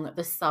along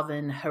the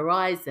southern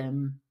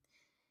horizon.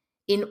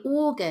 In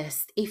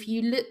August, if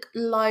you look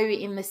low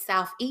in the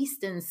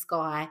southeastern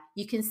sky,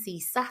 you can see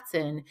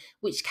Saturn,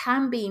 which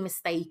can be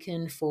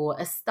mistaken for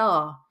a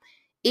star.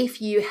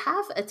 If you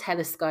have a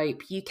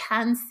telescope, you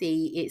can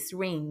see its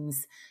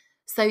rings.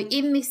 So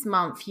in this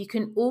month, you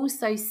can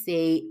also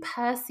see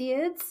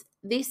Perseids.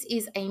 This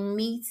is a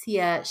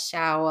meteor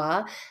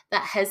shower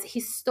that has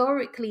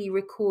historically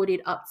recorded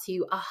up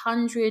to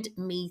 100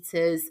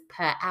 meters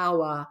per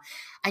hour.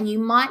 And you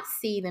might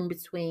see them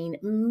between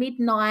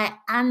midnight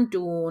and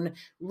dawn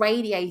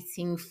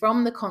radiating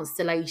from the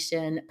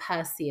constellation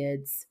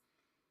Perseids.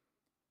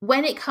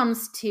 When it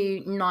comes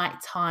to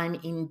nighttime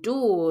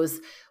indoors,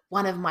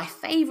 one of my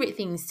favorite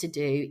things to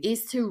do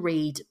is to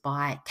read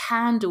by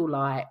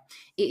candlelight.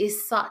 It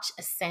is such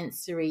a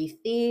sensory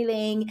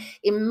feeling.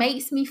 It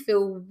makes me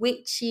feel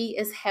witchy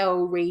as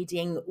hell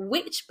reading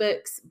witch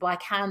books by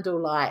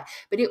candlelight,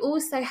 but it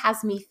also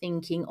has me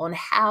thinking on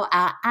how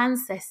our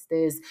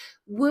ancestors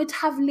would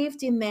have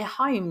lived in their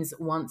homes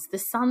once the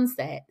sun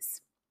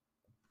sets.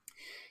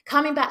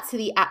 Coming back to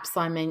the apps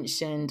I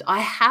mentioned, I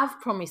have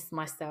promised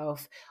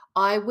myself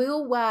I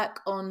will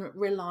work on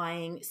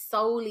relying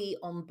solely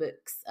on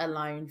books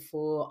alone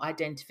for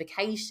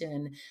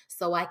identification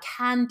so I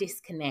can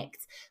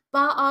disconnect.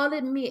 But I'll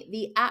admit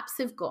the apps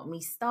have got me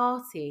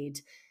started.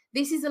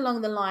 This is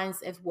along the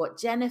lines of what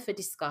Jennifer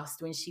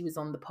discussed when she was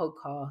on the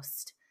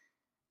podcast.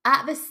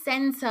 At the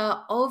center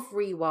of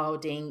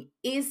rewilding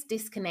is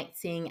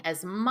disconnecting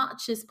as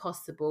much as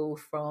possible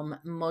from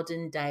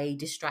modern day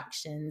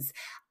distractions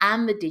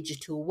and the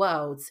digital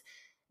world.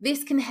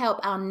 This can help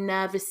our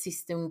nervous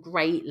system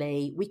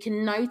greatly. We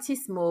can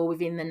notice more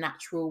within the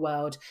natural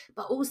world,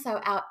 but also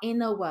our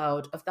inner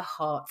world of the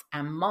heart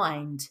and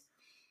mind.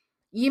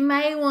 You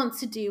may want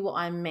to do what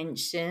I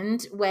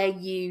mentioned, where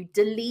you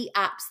delete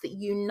apps that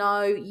you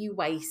know you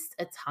waste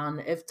a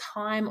ton of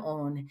time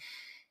on.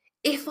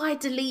 If I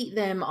delete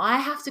them, I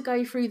have to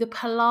go through the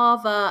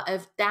palaver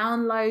of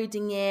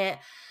downloading it,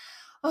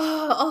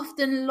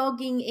 often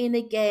logging in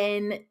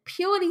again,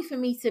 purely for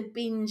me to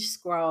binge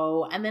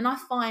scroll, and then I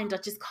find I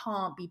just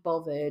can't be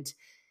bothered.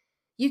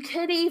 You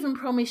could even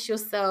promise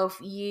yourself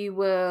you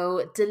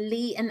will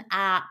delete an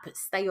app,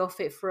 stay off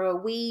it for a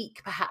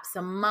week, perhaps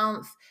a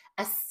month,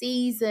 a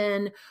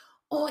season,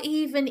 or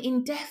even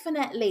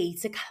indefinitely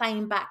to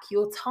claim back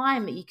your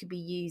time that you could be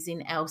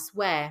using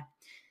elsewhere.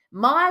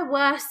 My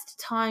worst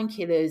time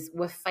killers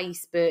were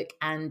Facebook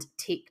and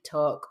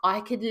TikTok.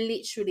 I could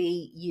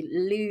literally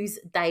lose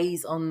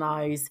days on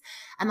those.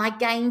 And I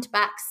gained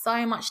back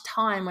so much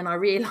time when I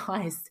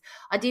realized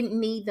I didn't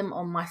need them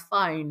on my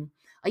phone.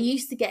 I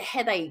used to get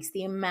headaches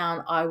the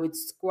amount I would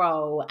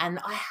scroll, and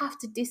I have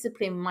to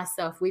discipline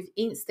myself with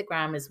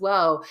Instagram as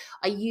well.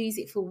 I use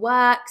it for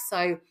work,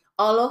 so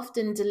I'll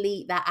often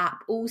delete that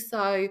app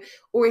also,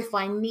 or if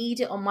I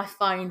need it on my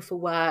phone for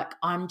work,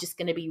 I'm just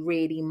going to be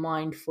really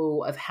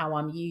mindful of how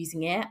I'm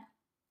using it.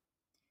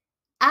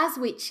 As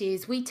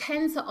witches, we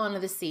tend to honour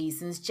the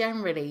seasons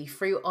generally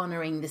through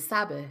honouring the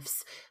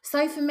Sabbaths.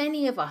 So for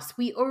many of us,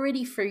 we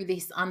already through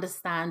this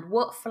understand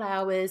what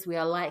flowers we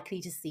are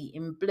likely to see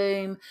in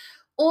bloom,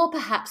 or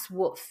perhaps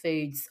what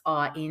foods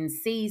are in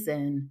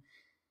season.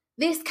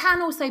 This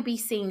can also be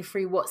seen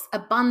through what's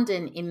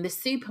abundant in the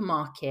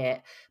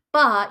supermarket,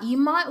 but you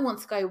might want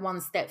to go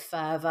one step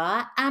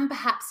further and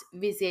perhaps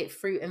visit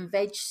fruit and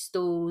veg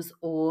stalls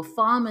or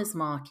farmers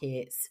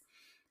markets.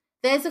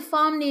 There's a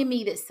farm near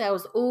me that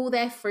sells all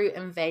their fruit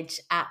and veg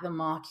at the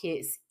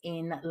markets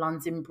in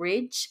London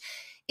Bridge.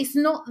 It's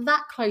not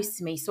that close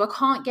to me, so I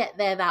can't get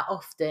there that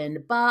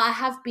often, but I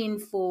have been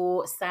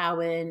for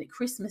Samhain,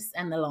 Christmas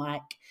and the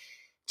like,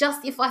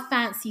 just if I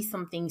fancy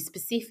something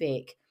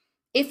specific.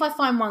 If I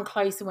find one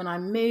closer when I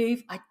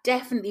move, I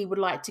definitely would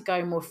like to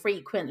go more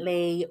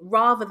frequently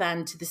rather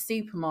than to the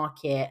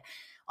supermarket.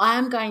 I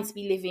am going to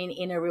be living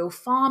in a real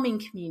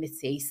farming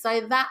community,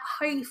 so that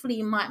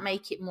hopefully might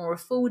make it more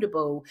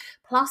affordable.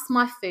 Plus,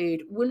 my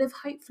food will have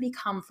hopefully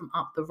come from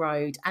up the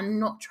road and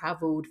not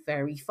travelled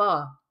very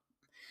far.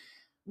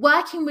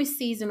 Working with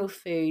seasonal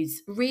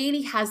foods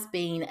really has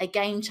been a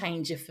game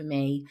changer for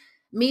me.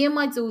 Me and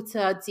my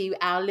daughter do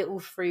our little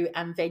fruit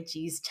and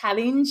veggies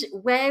challenge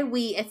where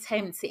we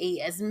attempt to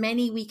eat as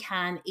many we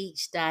can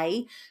each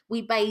day.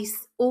 We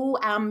base all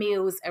our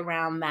meals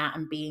around that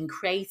and being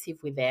creative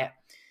with it.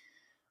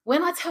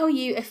 When I tell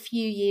you a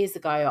few years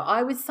ago,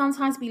 I would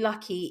sometimes be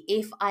lucky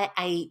if I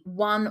ate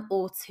 1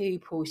 or 2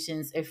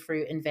 portions of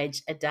fruit and veg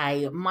a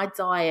day. My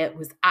diet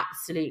was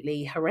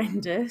absolutely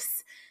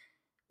horrendous.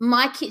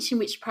 My kitchen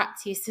witch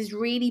practice has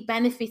really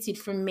benefited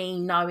from me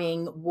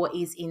knowing what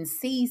is in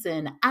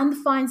season and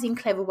finding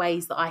clever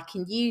ways that I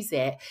can use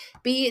it,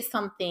 be it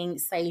something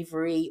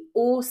savoury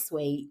or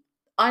sweet.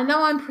 I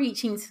know I'm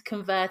preaching to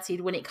converted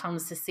when it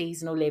comes to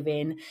seasonal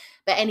living,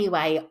 but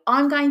anyway,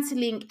 I'm going to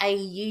link a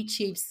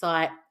YouTube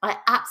site I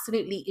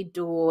absolutely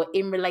adore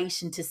in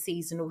relation to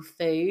seasonal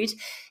food.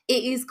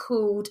 It is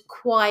called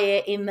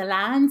Quiet in the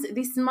Land.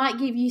 This might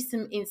give you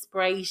some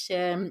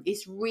inspiration.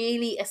 It's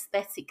really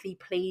aesthetically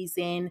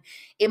pleasing.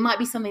 It might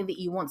be something that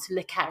you want to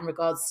look at in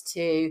regards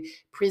to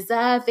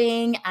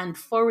preserving and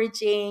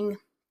foraging.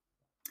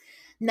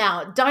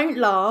 Now, don't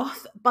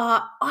laugh,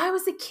 but I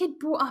was a kid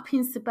brought up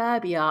in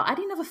suburbia. I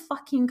didn't have a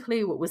fucking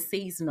clue what was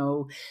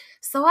seasonal.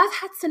 So I've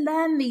had to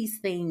learn these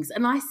things,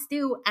 and I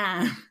still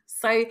am.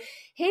 So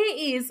here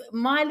is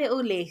my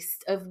little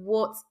list of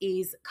what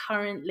is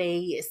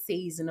currently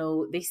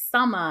seasonal this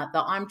summer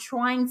that I'm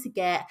trying to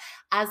get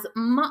as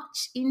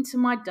much into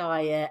my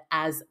diet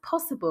as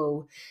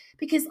possible,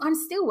 because I'm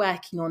still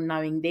working on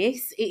knowing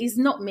this. It is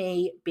not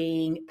me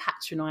being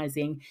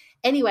patronising.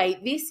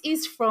 Anyway, this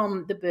is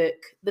from the book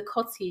The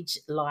Cottage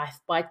Life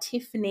by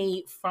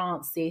Tiffany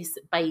Francis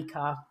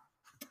Baker.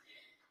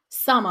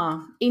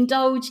 Summer.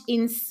 Indulge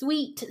in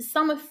sweet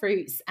summer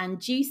fruits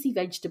and juicy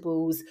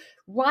vegetables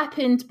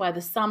ripened by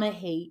the summer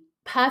heat,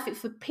 perfect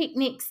for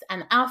picnics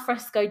and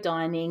alfresco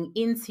dining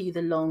into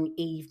the long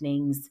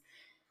evenings.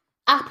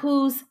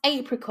 Apples,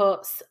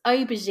 apricots,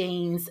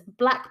 aubergines,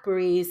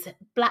 blackberries,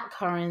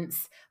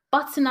 blackcurrants,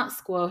 butternut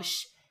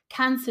squash,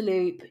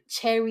 cantaloupe,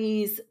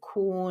 cherries,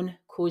 corn,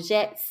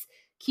 courgettes,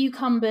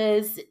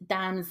 cucumbers,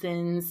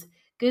 damsons,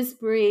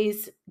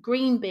 gooseberries,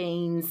 green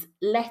beans,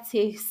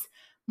 lettuce,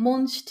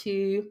 mange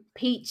tout,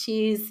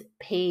 peaches,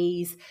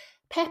 peas,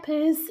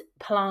 peppers,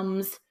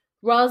 plums,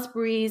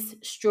 raspberries,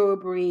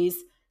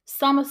 strawberries,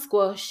 summer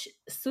squash,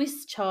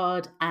 Swiss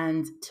chard,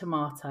 and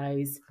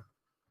tomatoes.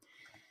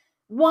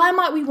 Why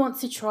might we want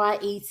to try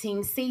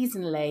eating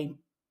seasonally?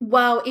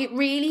 Well, it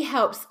really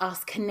helps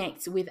us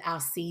connect with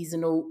our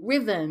seasonal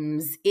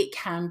rhythms. It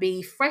can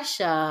be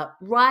fresher,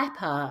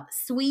 riper,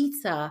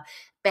 sweeter,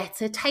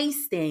 better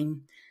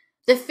tasting.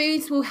 The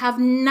foods will have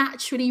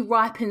naturally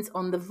ripened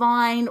on the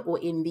vine or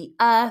in the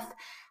earth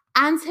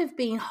and have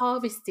been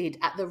harvested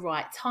at the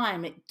right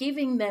time,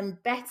 giving them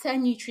better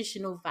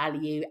nutritional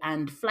value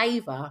and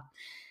flavour.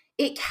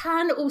 It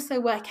can also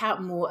work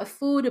out more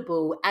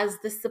affordable as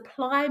the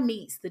supply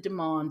meets the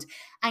demand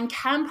and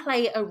can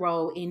play a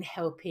role in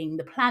helping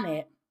the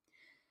planet.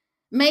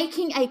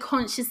 Making a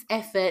conscious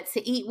effort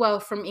to eat well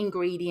from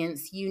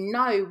ingredients you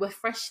know were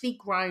freshly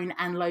grown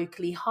and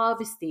locally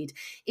harvested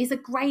is a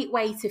great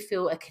way to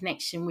feel a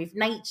connection with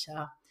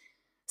nature.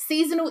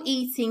 Seasonal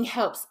eating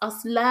helps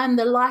us learn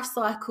the life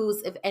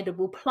cycles of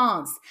edible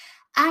plants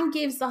and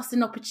gives us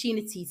an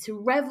opportunity to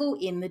revel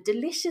in the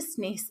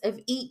deliciousness of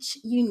each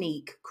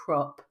unique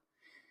crop.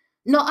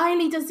 Not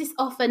only does this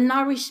offer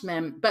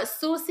nourishment, but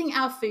sourcing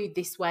our food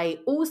this way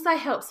also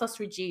helps us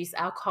reduce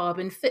our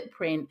carbon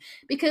footprint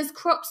because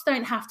crops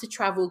don't have to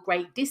travel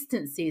great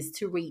distances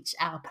to reach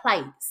our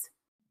plates.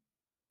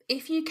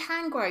 If you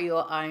can grow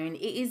your own, it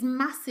is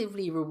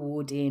massively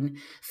rewarding.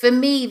 For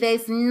me,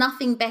 there's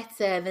nothing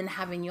better than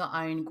having your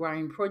own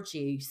grown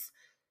produce.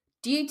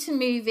 Due to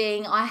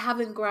moving, I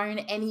haven't grown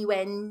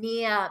anywhere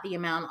near the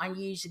amount I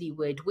usually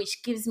would,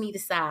 which gives me the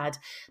sad.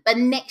 But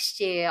next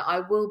year,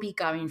 I will be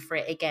going for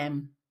it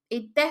again.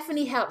 It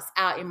definitely helps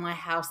out in my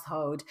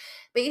household,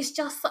 but it's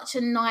just such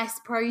a nice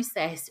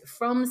process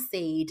from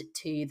seed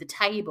to the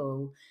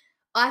table.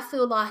 I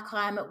feel like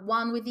I am at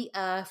one with the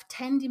earth,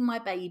 tending my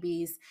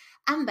babies,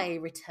 and they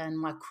return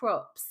my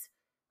crops.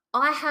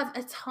 I have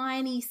a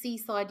tiny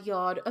seaside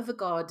yard of a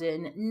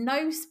garden,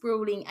 no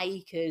sprawling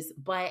acres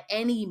by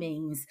any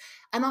means,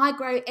 and I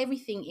grow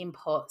everything in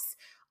pots.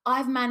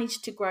 I've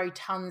managed to grow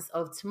tons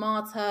of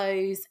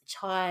tomatoes,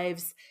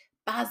 chives,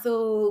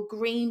 basil,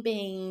 green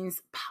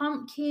beans,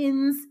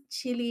 pumpkins,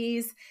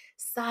 chilies,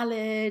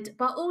 salad,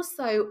 but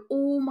also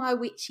all my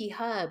witchy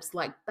herbs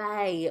like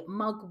bay,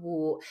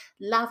 mugwort,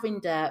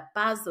 lavender,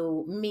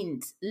 basil,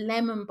 mint,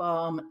 lemon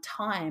balm,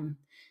 thyme.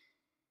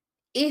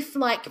 If,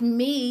 like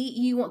me,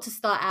 you want to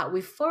start out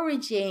with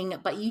foraging,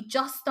 but you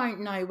just don't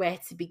know where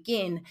to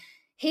begin,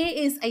 here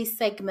is a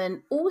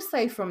segment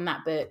also from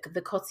that book,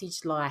 The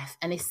Cottage Life,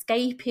 An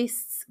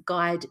Escapist's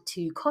Guide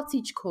to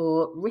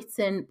Cottagecore,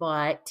 written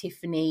by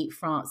Tiffany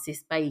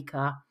Francis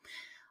Baker.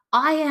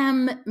 I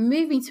am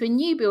moving to a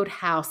new build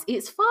house.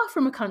 It's far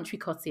from a country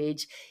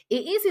cottage.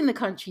 It is in the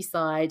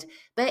countryside,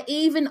 but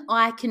even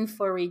I can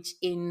forage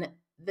in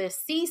the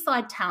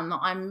seaside town that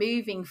I'm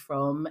moving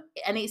from,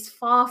 and it's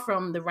far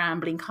from the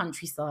rambling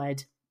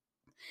countryside.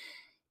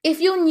 If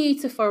you're new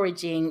to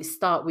foraging,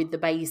 start with the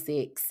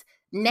basics.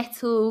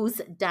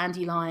 Nettles,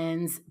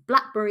 dandelions,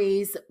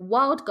 blackberries,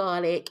 wild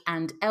garlic,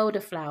 and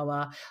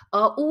elderflower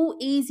are all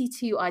easy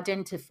to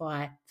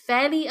identify,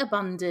 fairly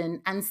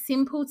abundant, and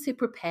simple to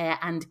prepare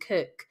and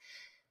cook.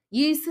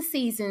 Use the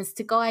seasons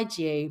to guide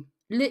you.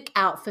 Look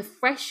out for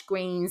fresh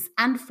greens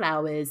and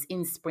flowers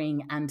in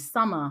spring and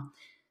summer.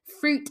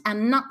 fruit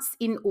and nuts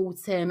in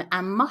autumn,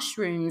 and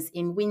mushrooms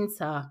in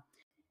winter.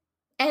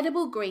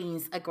 Edible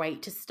greens are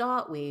great to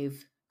start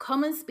with.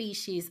 Common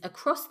species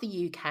across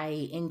the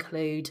UK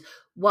include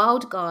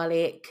wild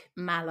garlic,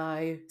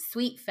 mallow,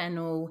 sweet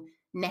fennel,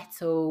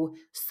 nettle,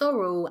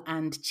 sorrel,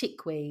 and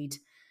chickweed.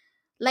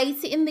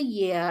 Later in the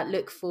year,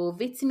 look for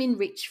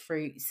vitamin-rich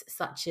fruits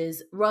such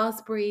as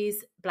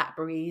raspberries,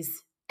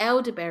 blackberries,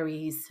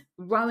 elderberries,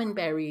 rowan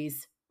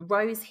berries,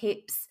 rose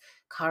hips,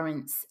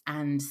 currants,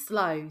 and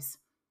sloes.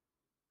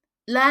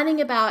 Learning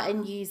about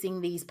and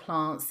using these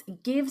plants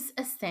gives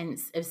a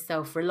sense of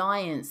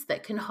self-reliance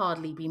that can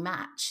hardly be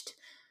matched.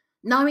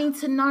 Knowing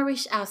to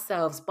nourish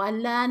ourselves by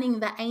learning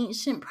the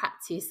ancient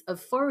practice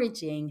of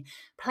foraging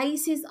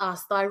places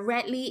us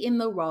directly in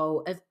the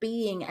role of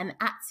being an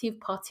active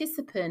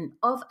participant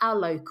of our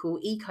local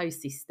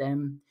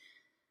ecosystem.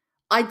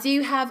 I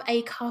do have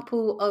a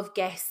couple of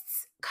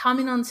guests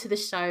coming onto the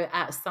show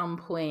at some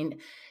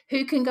point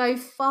who can go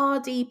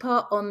far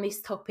deeper on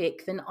this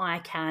topic than I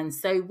can.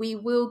 So we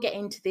will get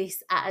into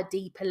this at a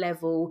deeper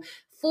level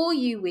for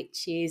you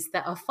witches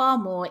that are far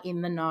more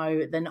in the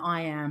know than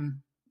I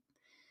am.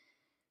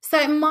 So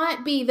it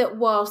might be that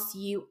whilst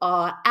you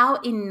are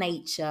out in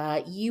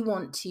nature, you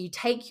want to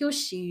take your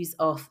shoes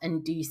off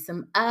and do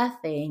some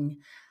earthing.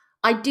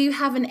 I do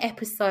have an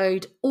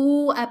episode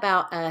all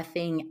about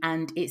earthing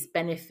and its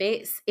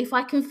benefits. If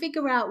I can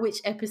figure out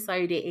which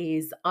episode it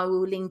is, I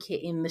will link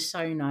it in the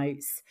show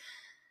notes.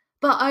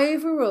 But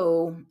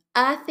overall,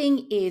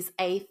 earthing is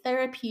a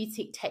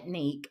therapeutic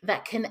technique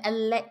that can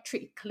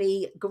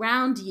electrically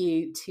ground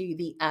you to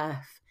the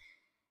earth.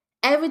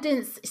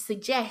 Evidence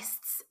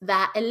suggests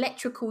that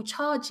electrical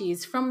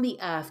charges from the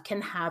earth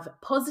can have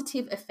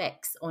positive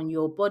effects on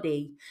your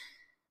body.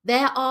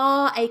 There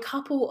are a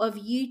couple of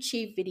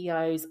YouTube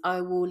videos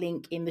I will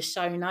link in the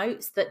show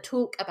notes that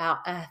talk about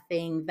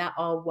earthing that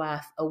are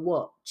worth a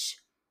watch.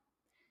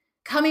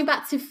 Coming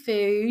back to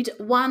food,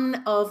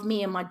 one of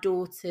me and my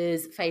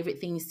daughter's favourite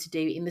things to do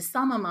in the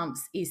summer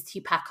months is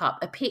to pack up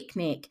a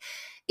picnic.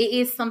 It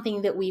is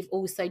something that we've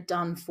also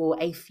done for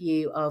a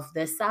few of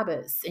the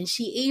Sabbaths. And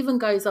she even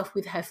goes off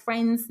with her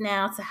friends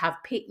now to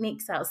have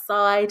picnics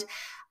outside,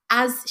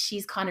 as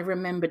she's kind of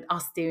remembered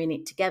us doing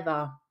it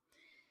together.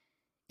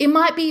 It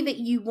might be that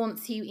you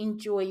want to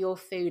enjoy your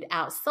food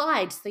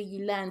outside, so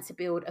you learn to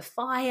build a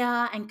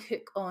fire and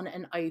cook on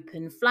an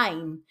open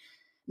flame.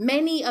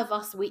 Many of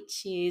us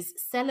witches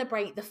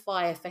celebrate the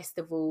fire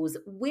festivals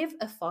with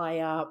a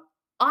fire.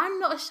 I'm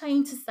not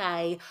ashamed to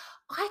say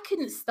I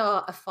couldn't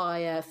start a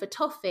fire for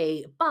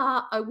toffee,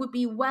 but I would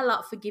be well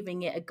up for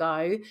giving it a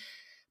go,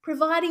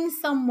 providing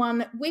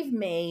someone with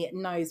me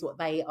knows what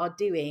they are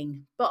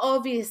doing. But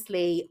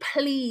obviously,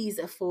 please,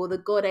 for the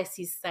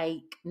goddess's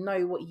sake,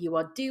 know what you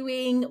are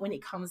doing when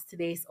it comes to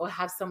this, or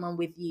have someone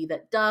with you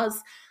that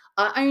does.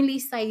 I only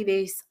say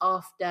this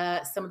after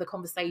some of the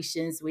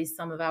conversations with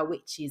some of our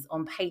witches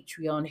on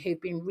Patreon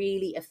who've been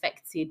really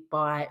affected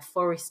by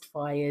forest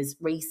fires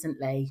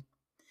recently.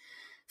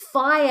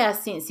 Fire,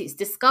 since its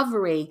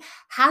discovery,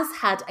 has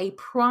had a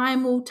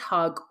primal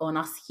tug on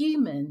us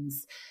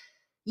humans.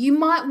 You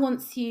might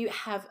want to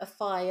have a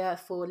fire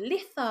for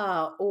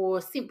lither, or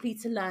simply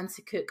to learn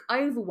to cook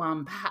over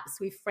one,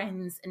 perhaps with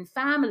friends and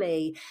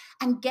family,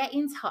 and get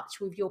in touch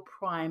with your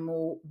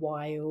primal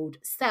wild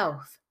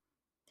self.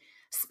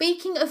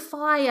 Speaking of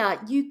fire,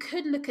 you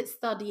could look at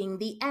studying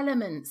the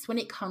elements when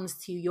it comes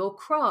to your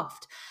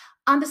craft.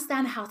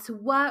 Understand how to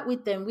work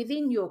with them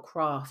within your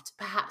craft,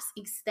 perhaps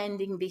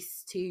extending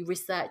this to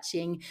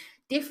researching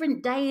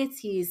different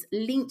deities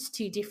linked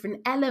to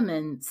different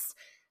elements,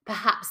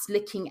 perhaps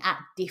looking at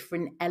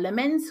different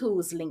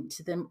elementals linked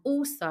to them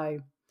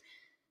also.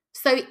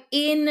 So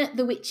in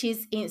the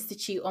Witches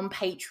Institute on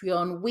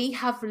Patreon, we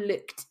have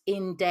looked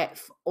in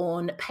depth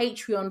on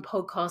Patreon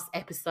podcast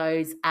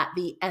episodes at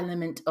the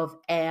element of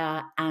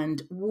air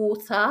and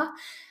water.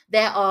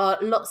 There are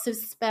lots of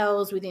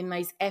spells within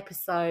those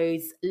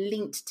episodes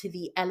linked to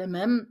the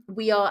element.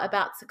 We are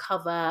about to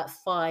cover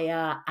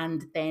fire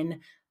and then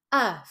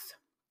earth.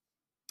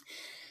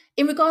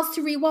 In regards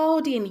to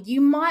rewilding,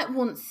 you might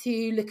want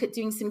to look at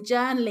doing some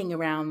journaling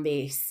around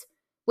this.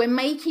 When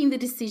making the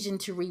decision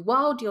to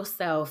rewild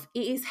yourself,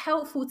 it is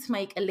helpful to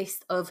make a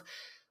list of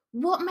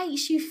what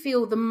makes you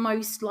feel the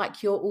most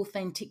like your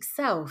authentic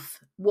self,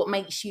 what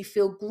makes you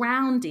feel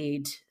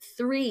grounded,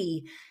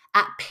 3,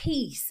 at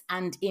peace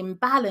and in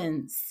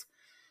balance.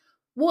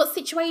 What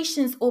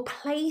situations or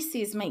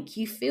places make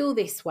you feel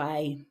this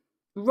way?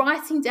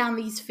 Writing down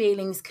these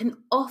feelings can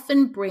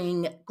often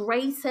bring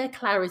greater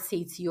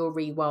clarity to your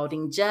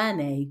rewilding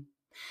journey.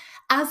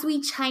 As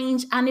we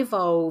change and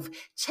evolve,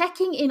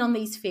 checking in on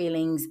these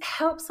feelings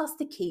helps us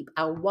to keep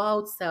our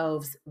wild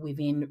selves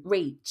within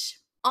reach.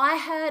 I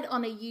heard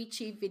on a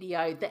YouTube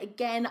video that,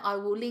 again, I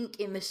will link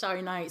in the show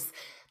notes,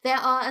 there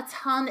are a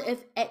ton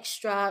of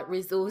extra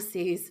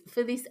resources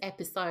for this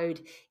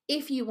episode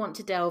if you want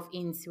to delve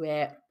into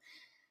it.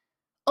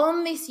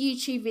 On this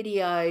YouTube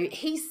video,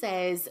 he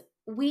says,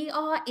 we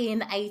are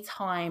in a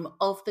time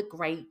of the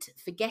great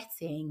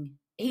forgetting.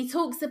 He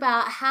talks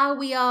about how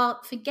we are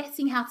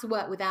forgetting how to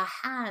work with our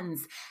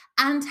hands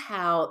and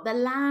how the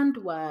land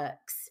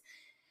works.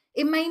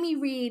 It made me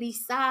really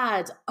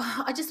sad.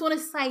 I just want to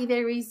say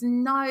there is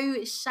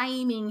no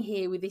shaming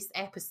here with this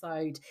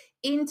episode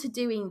into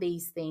doing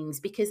these things,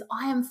 because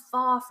I am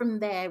far from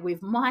there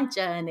with my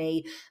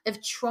journey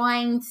of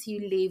trying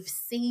to live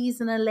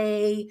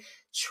seasonally,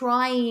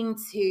 trying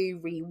to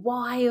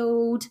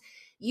rewild.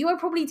 You are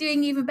probably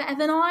doing even better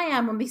than I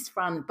am on this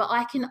front, but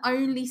I can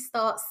only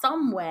start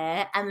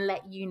somewhere and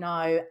let you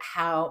know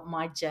how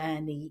my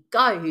journey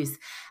goes.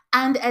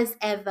 And as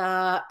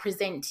ever,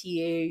 present to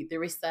you the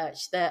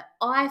research that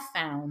I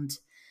found.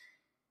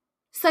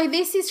 So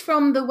this is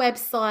from the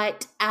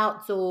website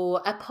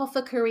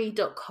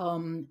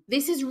outdoorapothecary.com.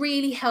 This has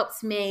really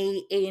helped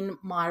me in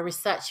my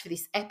research for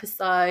this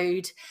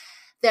episode.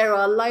 There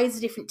are loads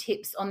of different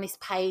tips on this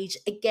page.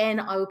 Again,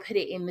 I will put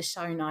it in the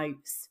show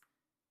notes.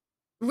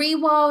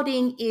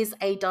 Rewilding is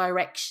a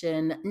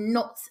direction,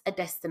 not a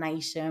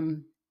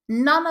destination.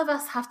 None of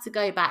us have to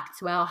go back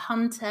to our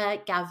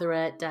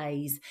hunter-gatherer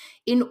days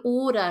in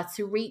order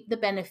to reap the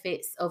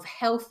benefits of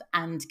health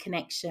and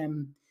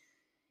connection.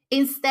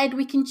 Instead,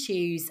 we can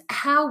choose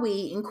how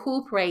we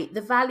incorporate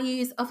the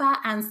values of our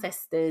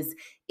ancestors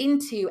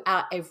into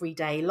our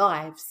everyday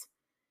lives.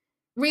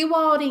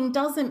 Rewilding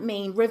doesn't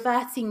mean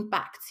reverting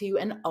back to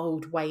an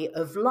old way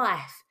of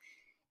life.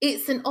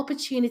 It's an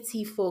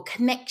opportunity for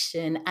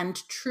connection and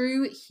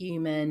true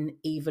human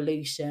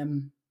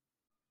evolution.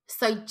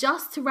 So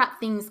just to wrap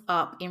things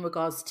up in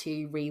regards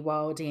to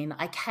rewilding,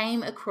 I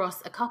came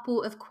across a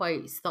couple of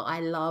quotes that I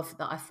love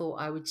that I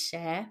thought I would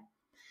share.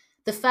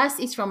 The first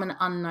is from an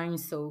unknown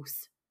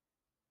source.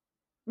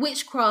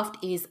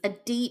 Witchcraft is a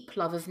deep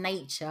love of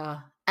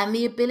nature and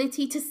the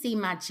ability to see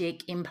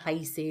magic in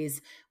places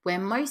where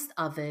most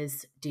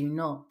others do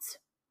not.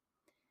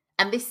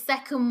 And this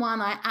second one,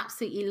 I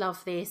absolutely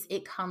love this.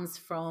 It comes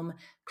from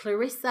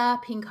Clarissa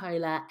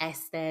Pinkola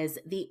Estes,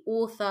 the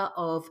author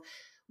of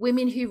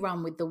Women Who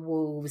Run with the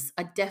Wolves.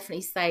 I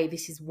definitely say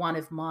this is one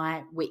of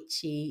my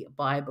witchy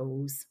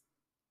Bibles.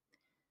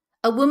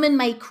 A woman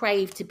may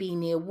crave to be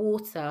near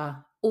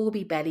water or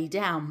be belly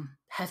down,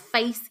 her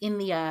face in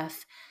the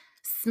earth,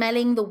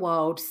 smelling the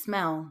wild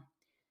smell.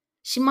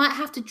 She might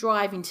have to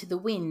drive into the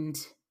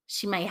wind.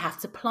 She may have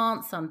to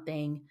plant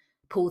something,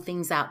 pull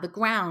things out the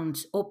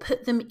ground, or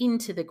put them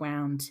into the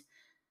ground.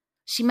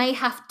 She may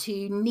have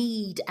to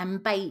knead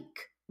and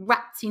bake,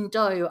 wrapped in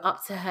dough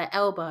up to her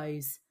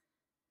elbows.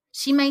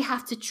 She may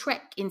have to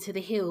trek into the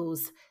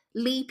hills,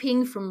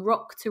 leaping from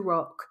rock to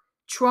rock,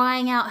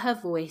 trying out her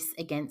voice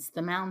against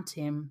the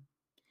mountain.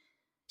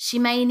 She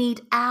may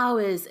need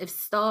hours of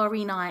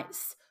starry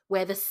nights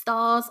where the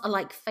stars are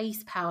like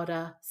face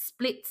powder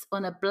split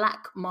on a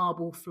black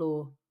marble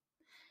floor.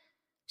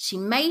 She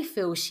may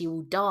feel she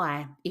will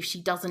die if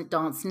she doesn't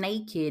dance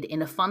naked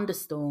in a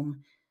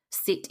thunderstorm,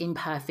 sit in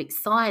perfect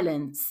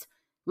silence,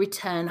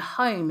 return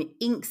home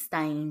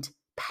ink-stained,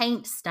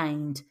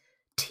 paint-stained,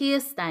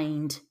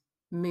 tear-stained,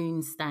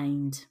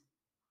 moon-stained.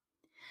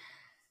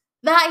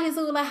 That is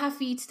all I have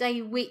for you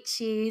today,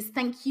 witches.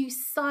 Thank you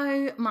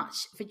so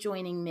much for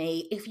joining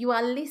me. If you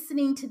are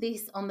listening to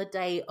this on the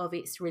day of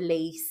its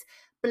release,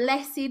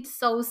 blessed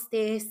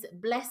solstice,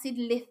 blessed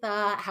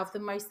Litha, have the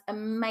most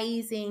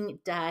amazing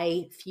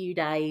day, few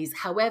days,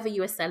 however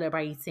you are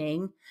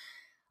celebrating.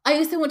 I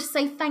also want to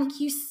say thank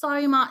you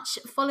so much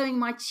following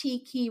my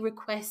cheeky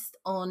request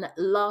on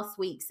last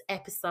week's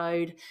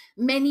episode.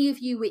 Many of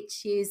you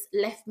witches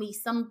left me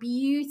some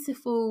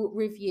beautiful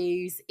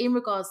reviews in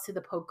regards to the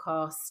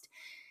podcast.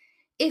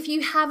 If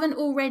you haven't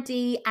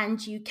already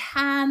and you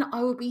can,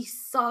 I will be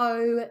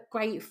so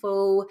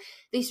grateful.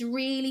 This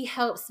really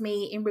helps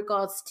me in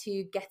regards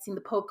to getting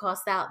the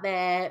podcast out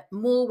there,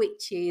 more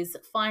witches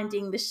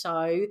finding the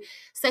show.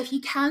 So if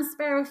you can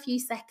spare a few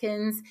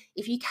seconds,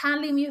 if you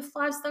can leave me a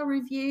 5-star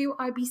review,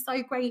 I'd be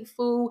so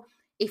grateful.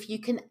 If you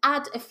can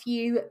add a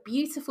few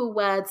beautiful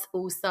words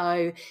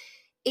also,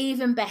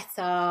 even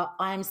better.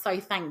 I'm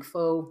so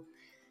thankful.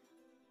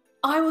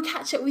 I will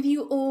catch up with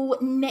you all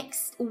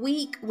next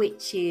week,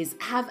 witches.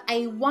 Have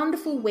a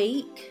wonderful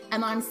week,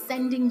 and I'm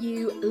sending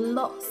you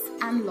lots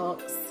and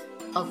lots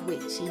of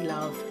witchy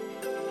love.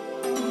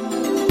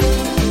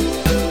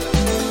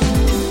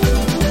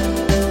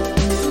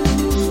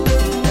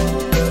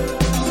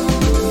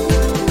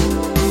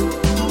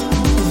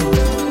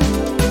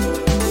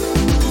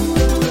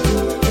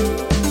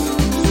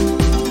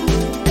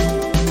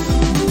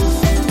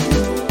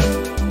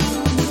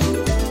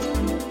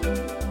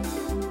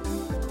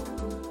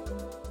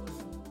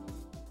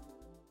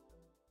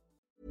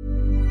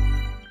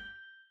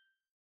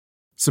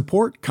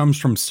 Support comes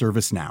from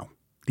ServiceNow,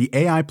 the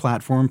AI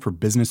platform for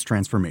business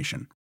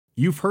transformation.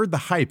 You've heard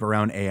the hype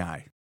around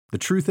AI. The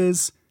truth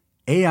is,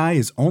 AI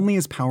is only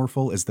as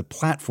powerful as the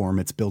platform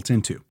it's built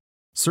into.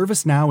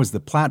 ServiceNow is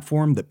the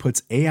platform that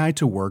puts AI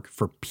to work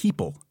for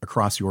people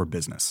across your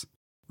business,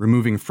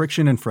 removing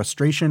friction and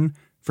frustration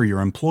for your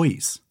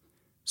employees,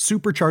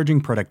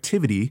 supercharging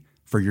productivity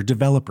for your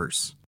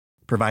developers,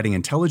 providing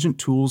intelligent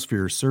tools for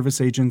your service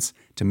agents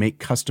to make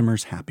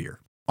customers happier.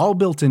 all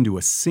built into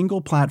a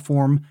single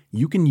platform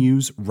you can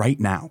use right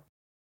now.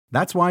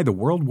 That's why the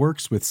world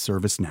works with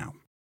ServiceNow.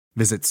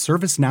 Visit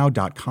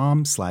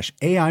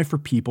servicenow.com/AI for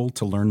people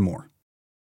to learn more.